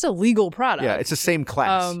thing. It's just a legal product. Yeah, it's the same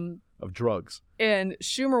class. of drugs. And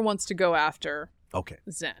Schumer wants to go after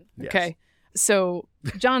Zen. Yes. Okay. So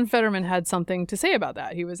John Fetterman had something to say about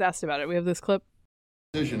that. He was asked about it. We have this clip.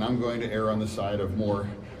 I'm going to err on the side of more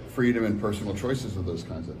freedom and personal choices of those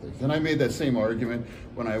kinds of things. And I made that same argument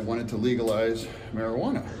when I wanted to legalize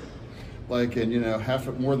marijuana. Like, and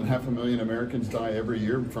more than 500,000 Americans die every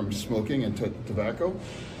year from smoking and tobacco,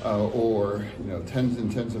 or tens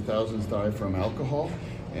and tens of thousands die from alcohol.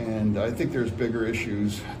 And I think there's bigger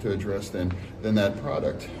issues to address than that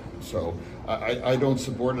product. So I don't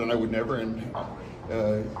support it, and I would never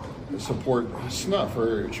support snuff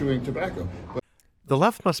or chewing tobacco. But the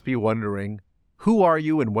left must be wondering, who are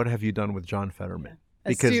you and what have you done with John Fetterman?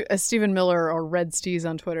 Because as Stephen Miller or Red Steez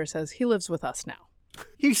on Twitter says, he lives with us now.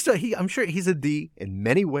 I'm sure he's a D in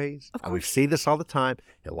many ways. We see this all the time.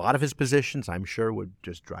 A lot of his positions, I'm sure, would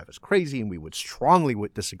just drive us crazy, and we would strongly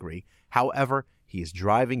disagree. However, he is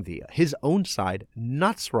driving his own side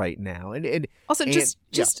nuts right now. And also, he's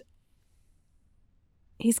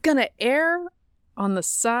going to err on the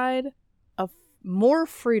side of more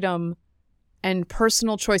freedom and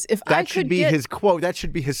personal choice. That should be his quote. That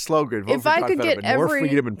should be his slogan. Vote if for I John could Fetterman. get More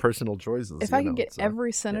freedom and personal choices. If I could get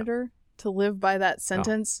every senator to live by that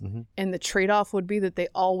sentence, and the trade-off would be that they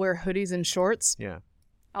all wear hoodies and shorts,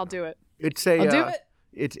 I'll do it. I'll do it.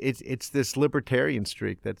 It's this libertarian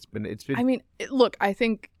streak that's been. I mean, look, I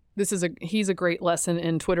think he's a great lesson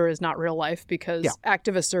in Twitter is not real life, because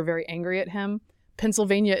activists are very angry at him.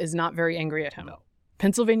 Pennsylvania is not very angry at him. No.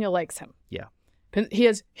 Pennsylvania likes him. Yeah. He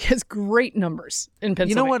has great numbers in Pennsylvania.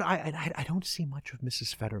 You know what? I don't see much of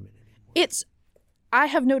Mrs. Fetterman anymore. I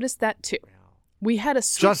have noticed that too. We had a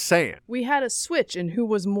switch. Just saying. We had a switch in who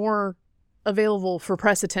was more available for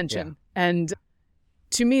press attention. Yeah. And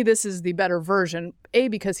to me, this is the better version. A,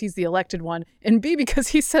 because he's the elected one, and B, because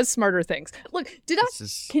he says smarter things. Look,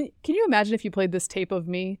 can you imagine if you played this tape of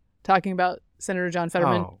me talking about Senator John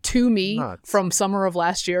Fetterman to me from summer of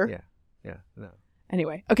last year? Yeah, no.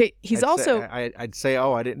 Anyway, okay, I'd say,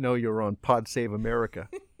 I didn't know you were on Pod Save America.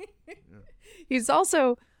 He's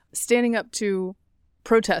also standing up to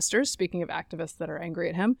protesters, speaking of activists that are angry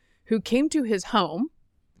at him, who came to his home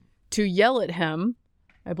to yell at him.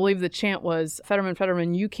 I believe the chant was,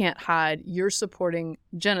 Fetterman, you can't hide. You're supporting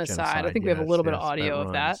genocide. I think we have a little bit of audio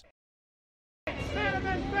of that.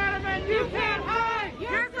 Fetterman, you can't hide.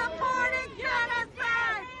 You're supporting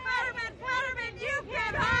genocide. Fetterman, you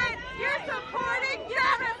can't hide. You're supporting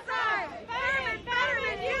genocide.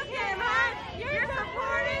 Fetterman, you can't hide. You're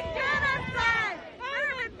supporting genocide.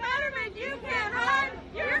 Fetterman, you can't hide.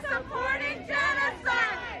 You're supporting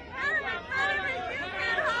genocide. Fetterman, you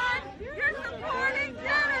can't hide. You're supporting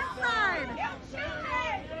genocide.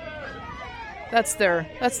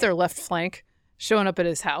 That's their left flank showing up at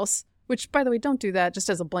his house. Which, by the way, don't do that just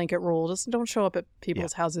as a blanket rule. Just don't show up at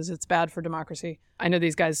people's houses. It's bad for democracy. I know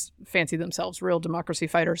these guys fancy themselves real democracy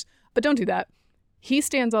fighters, but don't do that. He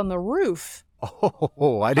stands on the roof.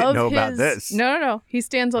 Oh, I didn't know about this. No. He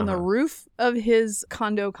stands on the roof of his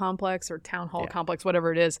condo complex or town hall complex,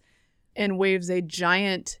 whatever it is, and waves a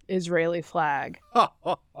giant Israeli flag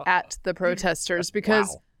at the protesters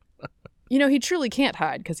because, he truly can't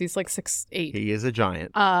hide because he's like 6'8". He is a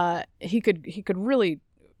giant. He could really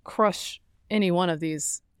crush any one of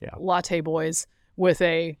these latte boys with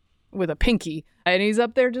a pinky, and he's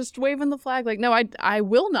up there just waving the flag like, no, I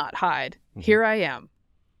will not hide. Here I am.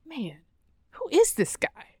 Man, who is this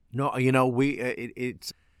guy? No,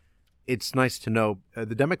 it's nice to know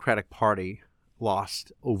the Democratic Party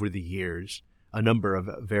lost over the years a number of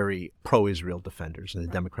very pro-Israel defenders in the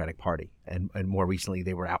Democratic Party, and more recently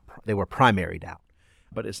they were primaried out.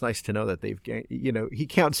 But it's nice to know that they've gained. He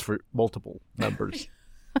counts for multiple numbers.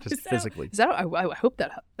 Just physically. I hope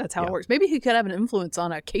that's how it works. Maybe he could have an influence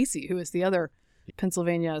on Casey, who is the other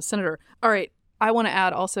Pennsylvania senator. All right. I want to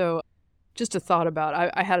add also just a thought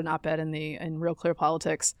about, I had an op-ed in Real Clear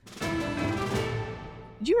Politics.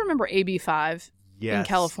 Do you remember AB5 in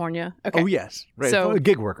California? Okay. Oh, yes. Right. So,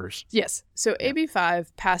 gig workers. Yes. So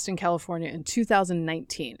AB5 passed in California in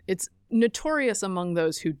 2019. It's notorious among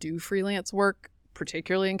those who do freelance work,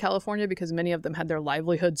 particularly in California, because many of them had their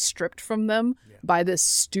livelihood stripped from them by this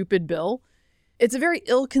stupid bill. It's a very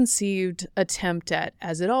ill-conceived attempt at,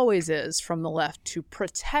 as it always is from the left, to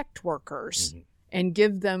protect workers and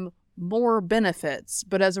give them more benefits.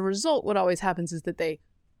 But as a result, what always happens is that they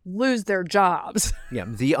lose their jobs. Yeah,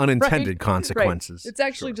 the unintended consequences. Right. It's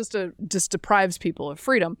actually just deprives people of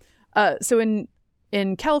freedom. So in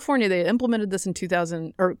California, they implemented this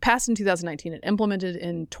passed in 2019 and implemented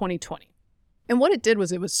in 2020. And what it did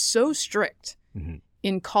was it was so strict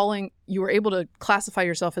in you were able to classify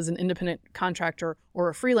yourself as an independent contractor or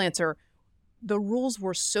a freelancer the rules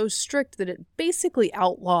were so strict that it basically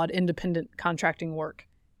outlawed independent contracting work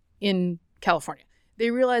in California.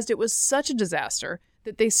 They realized it was such a disaster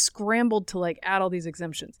that they scrambled to like add all these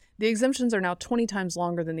exemptions. The exemptions are now 20 times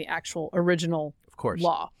longer than the actual original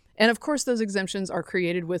law. And of course, those exemptions are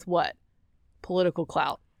created with what? Political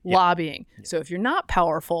clout, lobbying. So if you're not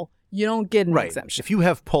powerful, you don't get an exemption. If you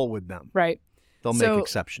have pull with them, they'll make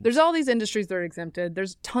exceptions. There's all these industries that are exempted.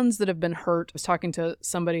 There's tons that have been hurt. I was talking to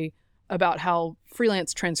somebody about how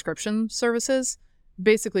freelance transcription services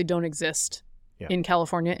basically don't exist in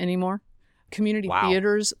California anymore. Community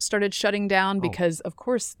theaters started shutting down because, of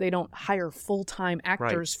course, they don't hire full-time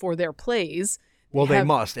actors for their plays. Well, they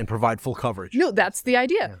must and provide full coverage. No, that's the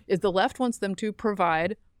idea. Is the left wants them to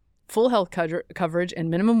provide full health coverage and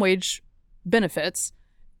minimum wage benefits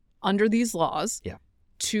under these laws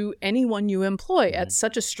to anyone you employ at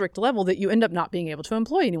such a strict level that you end up not being able to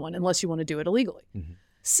employ anyone unless you want to do it illegally.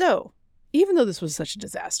 So even though this was such a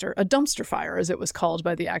disaster, a dumpster fire, as it was called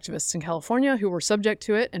by the activists in California who were subject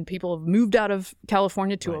to it, and people have moved out of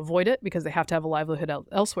California to avoid it because they have to have a livelihood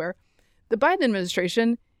elsewhere, the Biden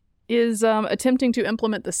administration is attempting to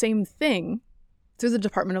implement the same thing through the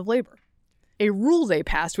Department of Labor. A rule they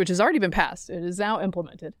passed, which has already been passed, it is now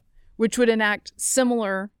implemented, which would enact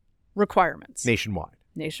similar requirements.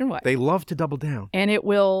 Nationwide. They love to double down. And it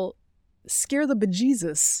will scare the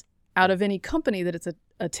bejesus out of any company that it's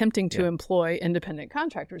attempting to employ independent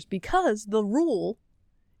contractors, because the rule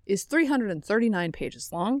is 339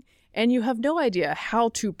 pages long, and you have no idea how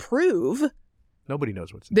to prove nobody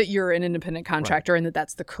knows what's that you're an independent contractor and that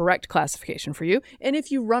that's the correct classification for you. And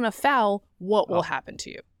if you run afoul, what will happen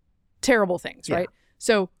to you? Terrible things, right?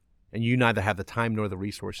 So, and you neither have the time nor the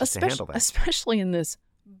resources to handle that. Especially in this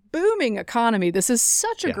booming economy, this is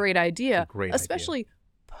such a great idea, especially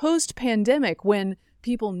post-pandemic, when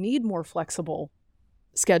people need more flexible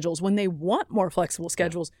schedules, when they want more flexible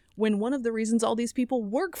schedules, when one of the reasons all these people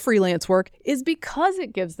work freelance work is because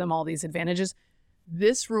it gives them all these advantages.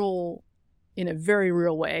 This rule, in a very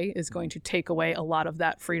real way, is going to take away a lot of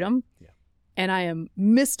that freedom. And I am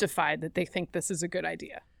mystified that they think this is a good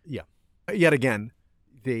idea. Yet again,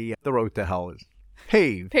 the road to hell is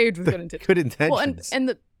paved with good intentions. Good intentions. Well,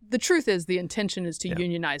 and the truth is the intention is to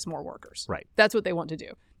unionize more workers. Right. That's what they want to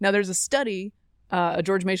do. Now, there's a study, a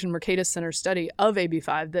George Mason Mercatus Center study of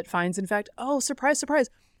AB5 that finds, in fact, surprise, surprise,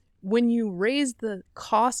 when you raise the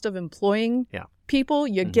cost of employing people,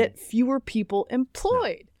 you get fewer people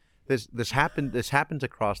employed. This happens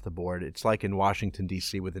across the board. It's like in Washington,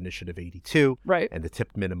 D.C. with Initiative 82 and the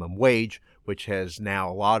tipped minimum wage, which has now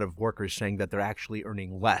a lot of workers saying that they're actually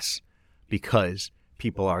earning less because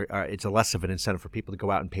people are it's a less of an incentive for people to go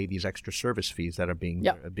out and pay these extra service fees that are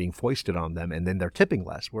being foisted on them, and then they're tipping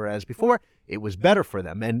less. Whereas before, it was better for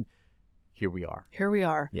them. And here we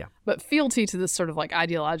are. Yeah. But fealty to this sort of like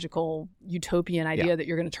ideological utopian idea that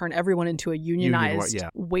you're going to turn everyone into a unionized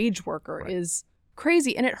wage worker is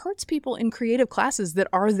crazy, and it hurts people in creative classes that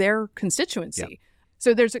are their constituency.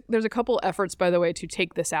 So there's a couple efforts, by the way, to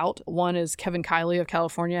take this out. One is Kevin Kiley of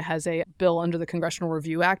California has a bill under the Congressional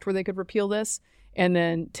Review Act where they could repeal this. And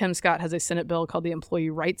then Tim Scott has a Senate bill called the Employee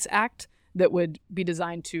Rights Act that would be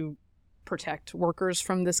designed to protect workers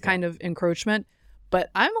from this kind of encroachment. But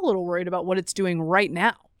I'm a little worried about what it's doing right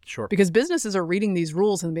now. Sure. Because businesses are reading these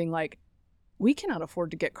rules and being like, we cannot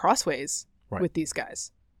afford to get crossways with these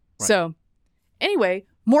guys. So anyway,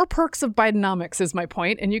 more perks of Bidenomics is my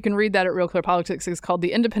point, and you can read that at Real Clear Politics. It's called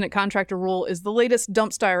The Independent Contractor Rule is the latest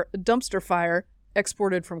dumpster fire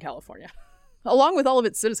exported from California, along with all of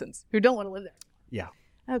its citizens who don't want to live there. Yeah.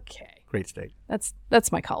 Okay. Great state.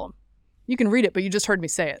 That's my column. You can read it, but you just heard me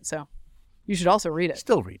say it, so you should also read it.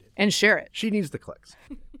 Still read it. And share it. She needs the clicks.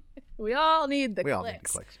 We all need the clicks. All need the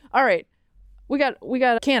clicks. All right. We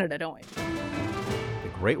got Canada, don't we?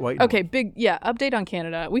 Great white. Okay, update on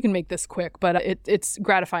Canada. We can make this quick, but it's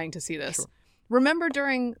gratifying to see this. Sure. Remember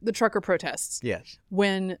during the trucker protests? Yes.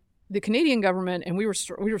 When the Canadian government, and we were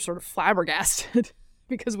sort of flabbergasted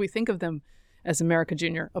because we think of them as America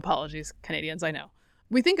Junior. Apologies, Canadians, I know.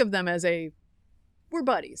 We think of them as we're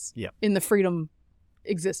buddies in the freedom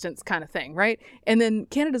existence kind of thing, right? And then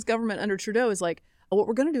Canada's government under Trudeau is like, what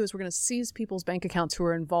we're going to do is we're going to seize people's bank accounts who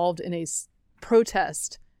are involved in a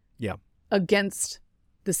protest against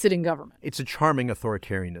the sitting government. It's a charming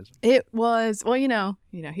authoritarianism. It was, well,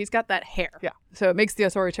 he's got that hair. Yeah. So it makes the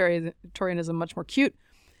authoritarianism much more cute.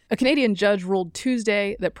 A Canadian judge ruled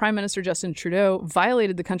Tuesday that Prime Minister Justin Trudeau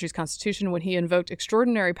violated the country's constitution when he invoked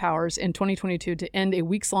extraordinary powers in 2022 to end a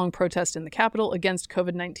weeks-long protest in the capital against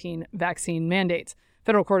COVID-19 vaccine mandates.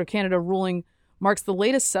 Federal Court of Canada ruling marks the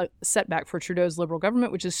latest setback for Trudeau's Liberal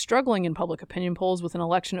government, which is struggling in public opinion polls with an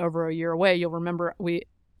election over a year away. You'll remember we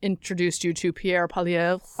introduced you to Pierre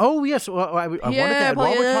Poilievre. Oh, yes. Well, I wanted to add,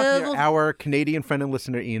 while we're talking here, our Canadian friend and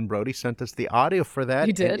listener, Ian Brody, sent us the audio for that.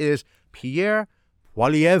 He did? It is Pierre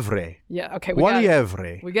Poilievre. Yeah, okay.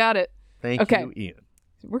 We got it. Thank you, Ian.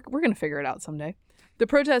 We're going to figure it out someday. The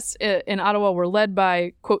protests in Ottawa were led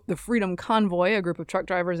by, quote, the Freedom Convoy, a group of truck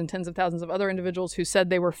drivers and tens of thousands of other individuals who said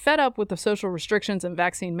they were fed up with the social restrictions and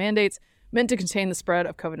vaccine mandates meant to contain the spread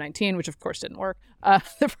of COVID-19, which of course didn't work.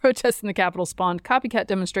 The protests in the capital spawned copycat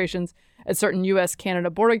demonstrations at certain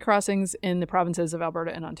U.S.-Canada border crossings in the provinces of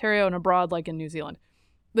Alberta and Ontario and abroad, like in New Zealand.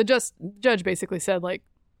 The judge basically said, like,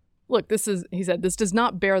 look, this does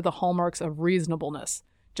not bear the hallmarks of reasonableness,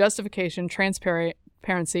 justification,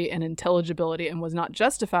 transparency, and intelligibility, and was not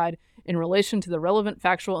justified in relation to the relevant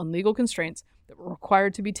factual and legal constraints that were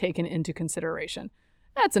required to be taken into consideration.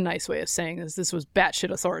 That's a nice way of saying this was batshit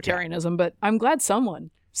authoritarianism, but I'm glad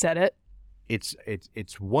someone said it.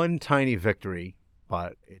 It's one tiny victory,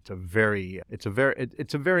 but it's a very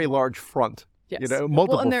large front. Yes.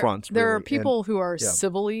 Multiple fronts. There really. are people who are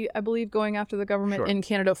civilly, I believe, going after the government in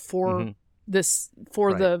Canada for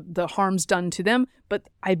the harms done to them. But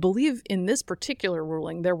I believe in this particular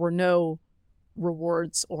ruling, there were no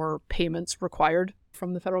rewards or payments required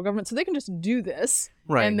from the federal government. So they can just do this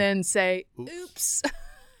and then say, oops.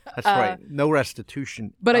 That's right. No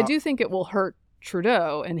restitution. But I do think it will hurt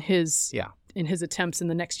Trudeau and his attempts in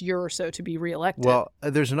the next year or so to be reelected. Well,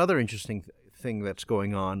 there's another interesting thing that's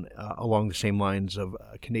going on along the same lines of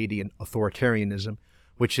Canadian authoritarianism,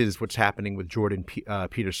 which is what's happening with Jordan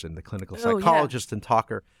Peterson, the clinical psychologist and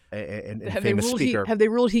talker and famous speaker. Have they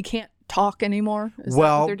ruled he can't talk anymore? Is that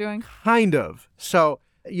what they're doing? Kind of. So,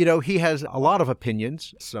 he has a lot of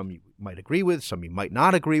opinions. Some you might agree with, some you might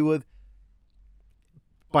not agree with.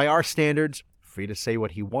 By our standards, free to say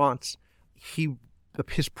what he wants.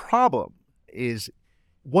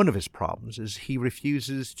 One of his problems is he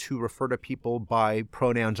refuses to refer to people by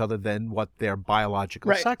pronouns other than what their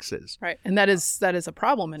biological sex is. Right. And that is a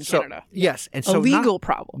problem in Canada. Yes. And so a legal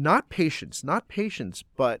problem. Not patients,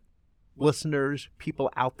 but listeners,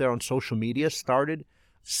 people out there on social media started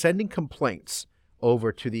sending complaints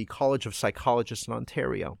over to the College of Psychologists in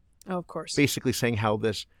Ontario. Oh, of course. Basically saying how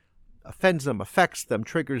this offends them, affects them,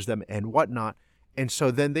 triggers them, and whatnot. And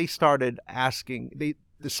so then they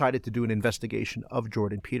decided to do an investigation of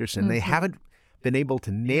Jordan Peterson. They haven't been able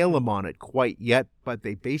to nail him on it quite yet, but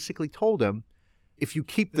they basically told him, if you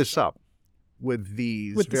keep this up with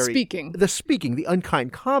the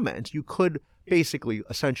unkind comments, you could basically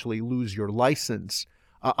essentially lose your license.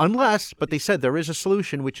 Unless, but they said there is a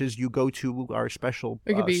solution, which is you go to our special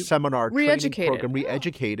seminar training program,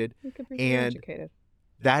 re-educated. And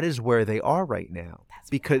that is where they are right now.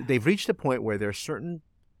 Because they've reached a point where there are certain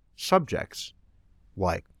subjects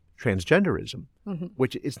like transgenderism,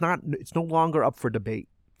 which it's no longer up for debate.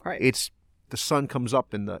 Right. It's the sun comes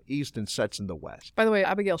up in the east and sets in the west. By the way,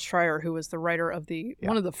 Abigail Schreier, who was the writer of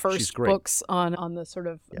one of the first books on the sort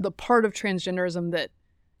of the part of transgenderism that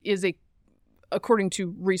is according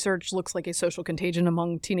to research, looks like a social contagion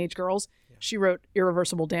among teenage girls. Yeah. She wrote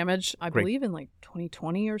Irreversible Damage, I believe, in like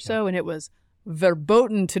 2020 or so, and it was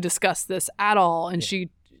verboten to discuss this at all. And she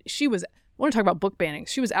was, I want to talk about book banning.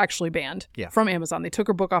 She was actually banned from Amazon. They took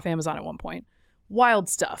her book off Amazon at one point. Wild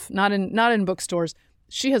stuff, not in bookstores.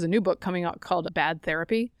 She has a new book coming out called Bad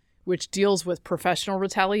Therapy, which deals with professional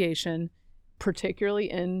retaliation, particularly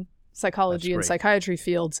in psychology and psychiatry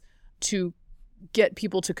fields, to get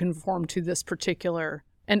people to conform to this particular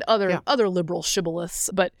and other liberal shibboleths.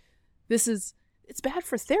 But it's bad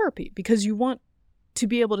for therapy because you want to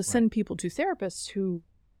be able to send people to therapists who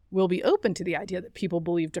will be open to the idea that people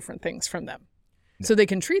believe different things from them. No. So they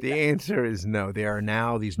can treat them. The answer is no. There are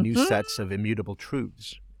now these new sets of immutable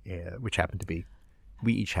truths, which happen to be,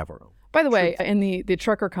 we each have our own. By the way, in the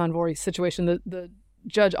trucker convoy situation, the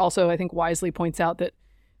judge also, I think, wisely points out that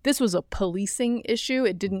this was a policing issue.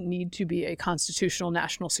 It didn't need to be a constitutional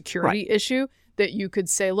national security issue that you could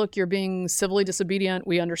say, look, you're being civilly disobedient.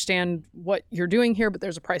 We understand what you're doing here, but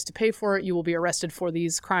there's a price to pay for it. You will be arrested for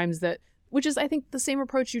these crimes which is, I think, the same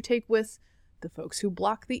approach you take with the folks who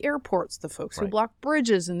block the airports, the folks who block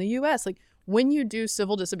bridges in the U.S. Like, when you do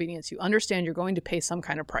civil disobedience, you understand you're going to pay some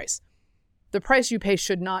kind of price. The price you pay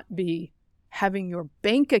should not be having your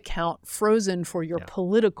bank account frozen for your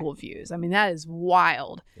political views. I mean, that is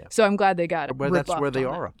wild. Yeah. So I'm glad they got it. Well, that's where they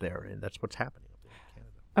are up there, and that's what's happening up there in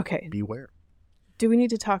Canada. Okay. Beware. Do we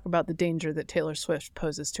need to talk about the danger that Taylor Swift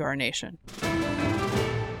poses to our nation?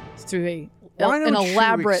 Through a Why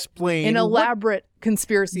don't you explain an elaborate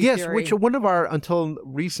conspiracy theory. Yes, which one of our, until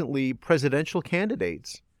recently, presidential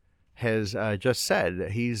candidates has just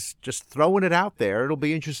said. He's just throwing it out there. It'll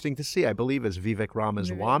be interesting to see. I believe, as Vivek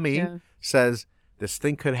Ramaswamy says, this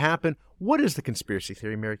thing could happen. What is the conspiracy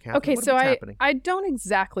theory, Mary Catherine? Okay, so I don't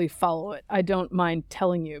exactly follow it. I don't mind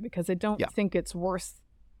telling you because I don't think it's worth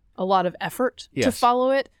a lot of effort to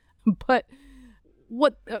follow it. But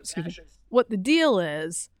what the deal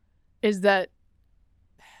is that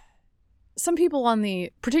some people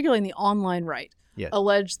particularly in the online right,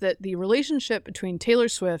 allege that the relationship between Taylor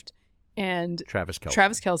Swift and Travis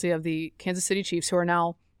Kelce of the Kansas City Chiefs, who are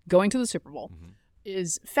now going to the Super Bowl,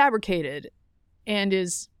 is fabricated and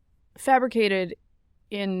is fabricated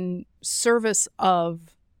in service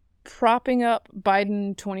of propping up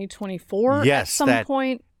Biden 2024 at some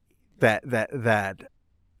point. That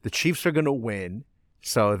the Chiefs are going to win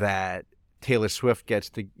so that Taylor Swift gets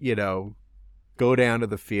to, go down to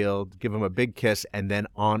the field, give him a big kiss, and then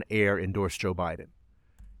on air endorse Joe Biden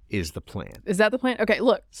is the plan. Is that the plan? Okay,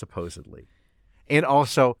 look. Supposedly. And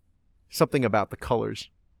also something about the colors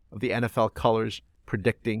of the NFL colors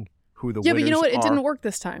predicting who the winners are. Yeah, but you know what? It didn't work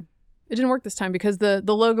this time. It didn't work this time because the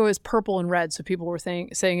logo is purple and red, so people were saying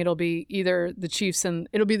it'll be either the Chiefs and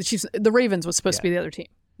it'll be the Chiefs. The Ravens was supposed to be the other team.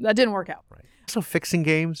 That didn't work out. Right. So fixing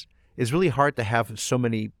games is really hard to have so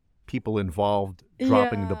many people involved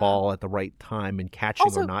dropping the ball at the right time and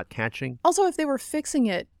catching or not catching. Also, if they were fixing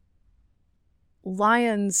it,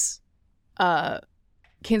 Lions,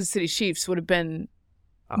 Kansas City Chiefs would have been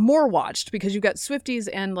more watched because you've got Swifties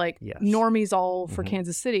and normies all for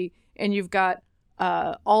Kansas City, and you've got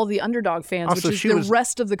all the underdog fans, also, which is the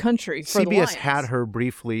rest of the country for CBS the Lions. had her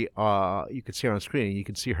briefly, you could see her on screen, and you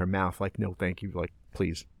could see her mouth like, no, thank you, like,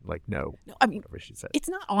 please, like, no. I mean, whatever she said. It's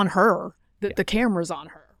not on her. The camera's on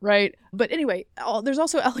her, right? But anyway, there's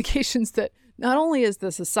also allegations that not only is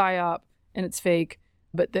this a psyop and it's fake,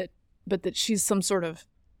 but that she's some sort of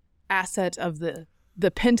asset of the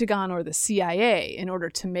Pentagon or the CIA in order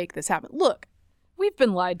to make this happen. Look, we've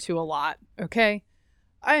been lied to a lot, okay?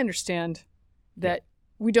 I understand that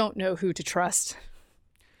we don't know who to trust.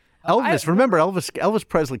 Remember, Elvis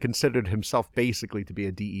Presley considered himself basically to be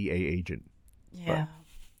a DEA agent. Yeah.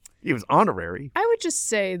 He was honorary. I would just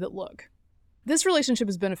say that, look, this relationship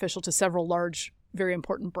is beneficial to several large, very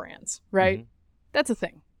important brands, right? Mm-hmm. That's a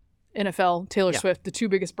thing. NFL, Taylor Swift, the two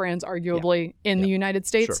biggest brands, arguably, in the United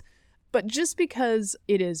States. Sure. But just because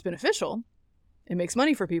it is beneficial, it makes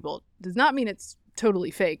money for people, does not mean it's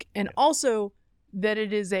totally fake. And also that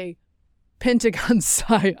it is a Pentagon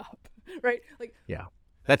psyop, right?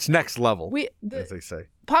 That's next level, as they say.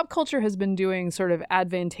 Pop culture has been doing sort of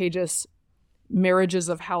advantageous marriages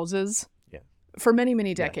of houses for many,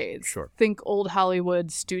 many decades. Sure. Think old Hollywood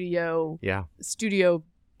studio. Yeah. Studio.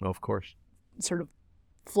 Of course. Sort of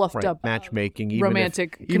fluffed up matchmaking,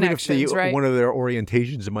 romantic even connections, if right? One of their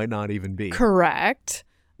orientations it might not even be. Correct.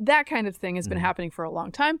 That kind of thing has been happening for a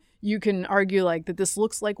long time. You can argue that this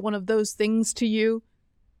looks like one of those things to you.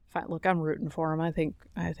 Fine, look, I'm rooting for him. I think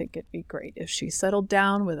it'd be great if she settled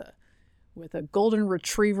down with a golden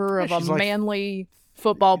retriever of a manly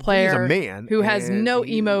football player. He's a man who has no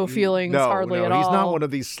emo feelings hardly at all. He's not one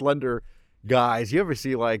of these slender guys. You ever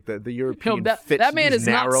see the European fits? That man is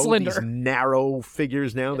not slender. These narrow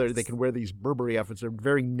figures now. They can wear these Burberry outfits. They're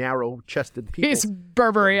very narrow-chested people. These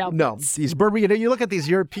Burberry outfits. No, these Burberry. You look at these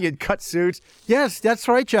European cut suits. Yes, that's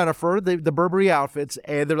right, Jennifer. The Burberry outfits,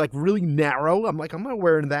 and they're really narrow. I'm like, I'm not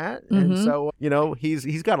wearing that. Mm-hmm. And so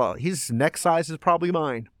he's got his neck size is probably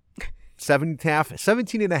mine.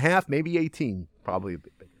 17 and a half, maybe 18, probably a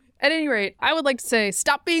bit bigger. At any rate, I would like to say,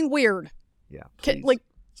 stop being weird. Yeah, please.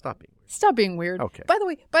 Stop being weird. Stop being weird. Okay. By the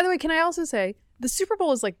way, can I also say the Super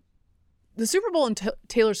Bowl is the Super Bowl and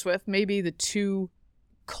Taylor Swift may be the two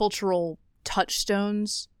cultural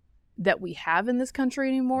touchstones that we have in this country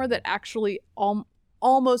anymore that actually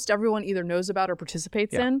almost everyone either knows about or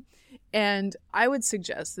participates in. And I would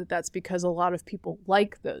suggest that that's because a lot of people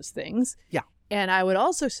like those things. Yeah. And I would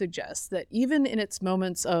also suggest that even in its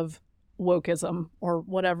moments of wokeism or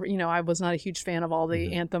whatever, I was not a huge fan of all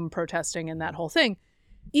the anthem protesting and that whole thing.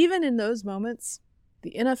 Even in those moments,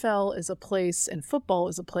 the NFL is a place and football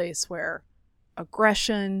is a place where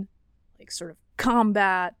aggression, sort of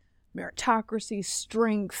combat, meritocracy,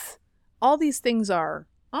 strength, all these things are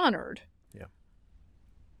honored. Yeah.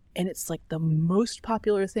 And it's the most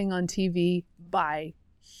popular thing on TV by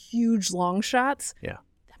huge long shots. Yeah.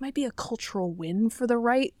 That might be a cultural win for the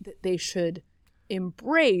right that they should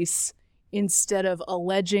embrace instead of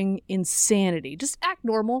alleging insanity. Just act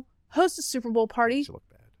normal. Host a Super Bowl party. Look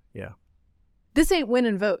bad. Yeah. This ain't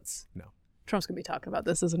winning votes. No. Trump's going to be talking about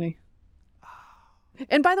this, isn't he?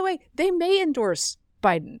 And by the way, they may endorse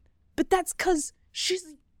Biden, but that's because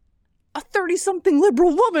she's a 30-something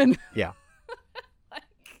liberal woman. Yeah.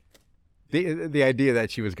 The idea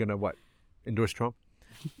that she was going to, endorse Trump?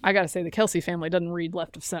 I got to say, the Kelsey family doesn't read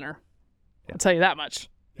left of center. Yeah. I'll tell you that much.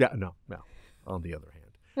 Yeah, no. On the other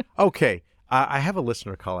hand. Okay. I have a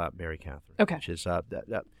listener call out Mary Catherine. Okay. Which is,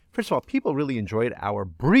 first of all, people really enjoyed our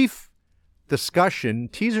brief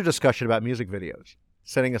teaser discussion about music videos,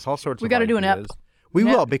 sending us all sorts of ideas. We got to do an ep. We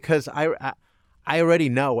will, because I already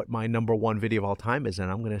know what my number one video of all time is,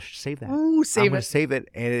 and I'm going to save that. Ooh, save it. I'm going to save it,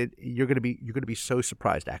 and you're going to be so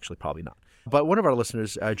surprised. Actually, probably not. But one of our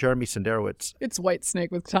listeners, Jeremy Senderowitz. It's White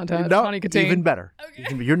Snake with Tawny Katane. Even better.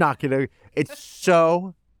 Okay. You're not going to.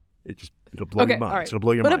 It'll blow your mind. All right. It'll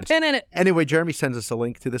blow your mind. Put a pin in it. Anyway, Jeremy sends us a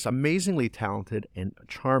link to this amazingly talented and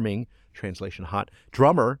charming, translation hot,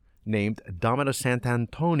 drummer named Domina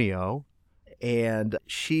Sant'Antonio, and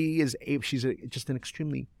she's just an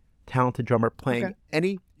extremely talented drummer playing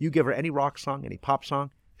you give her any rock song, any pop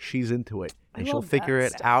song, she's into it, and she'll figure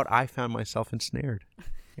it out. I found myself ensnared.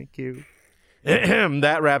 Thank you.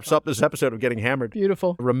 That wraps up this episode of Getting Hammered.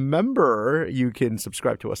 Beautiful. Remember, you can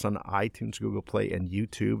subscribe to us on iTunes, Google Play, and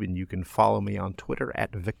YouTube, and you can follow me on Twitter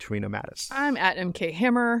at Victorina Mattis. I'm at MK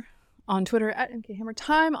Hammer on Twitter, at MK Hammer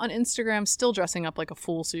Time on Instagram, still dressing up like a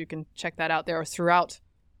fool, so you can check that out there throughout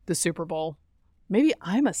the Super Bowl. Maybe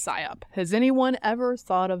I'm a Psy Op. Has anyone ever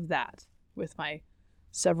thought of that with my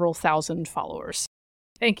several thousand followers?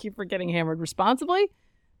 Thank you for getting hammered responsibly.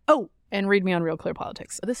 Oh, and read me on Real Clear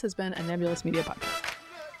Politics. This has been a Nebulous Media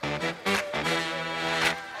Podcast.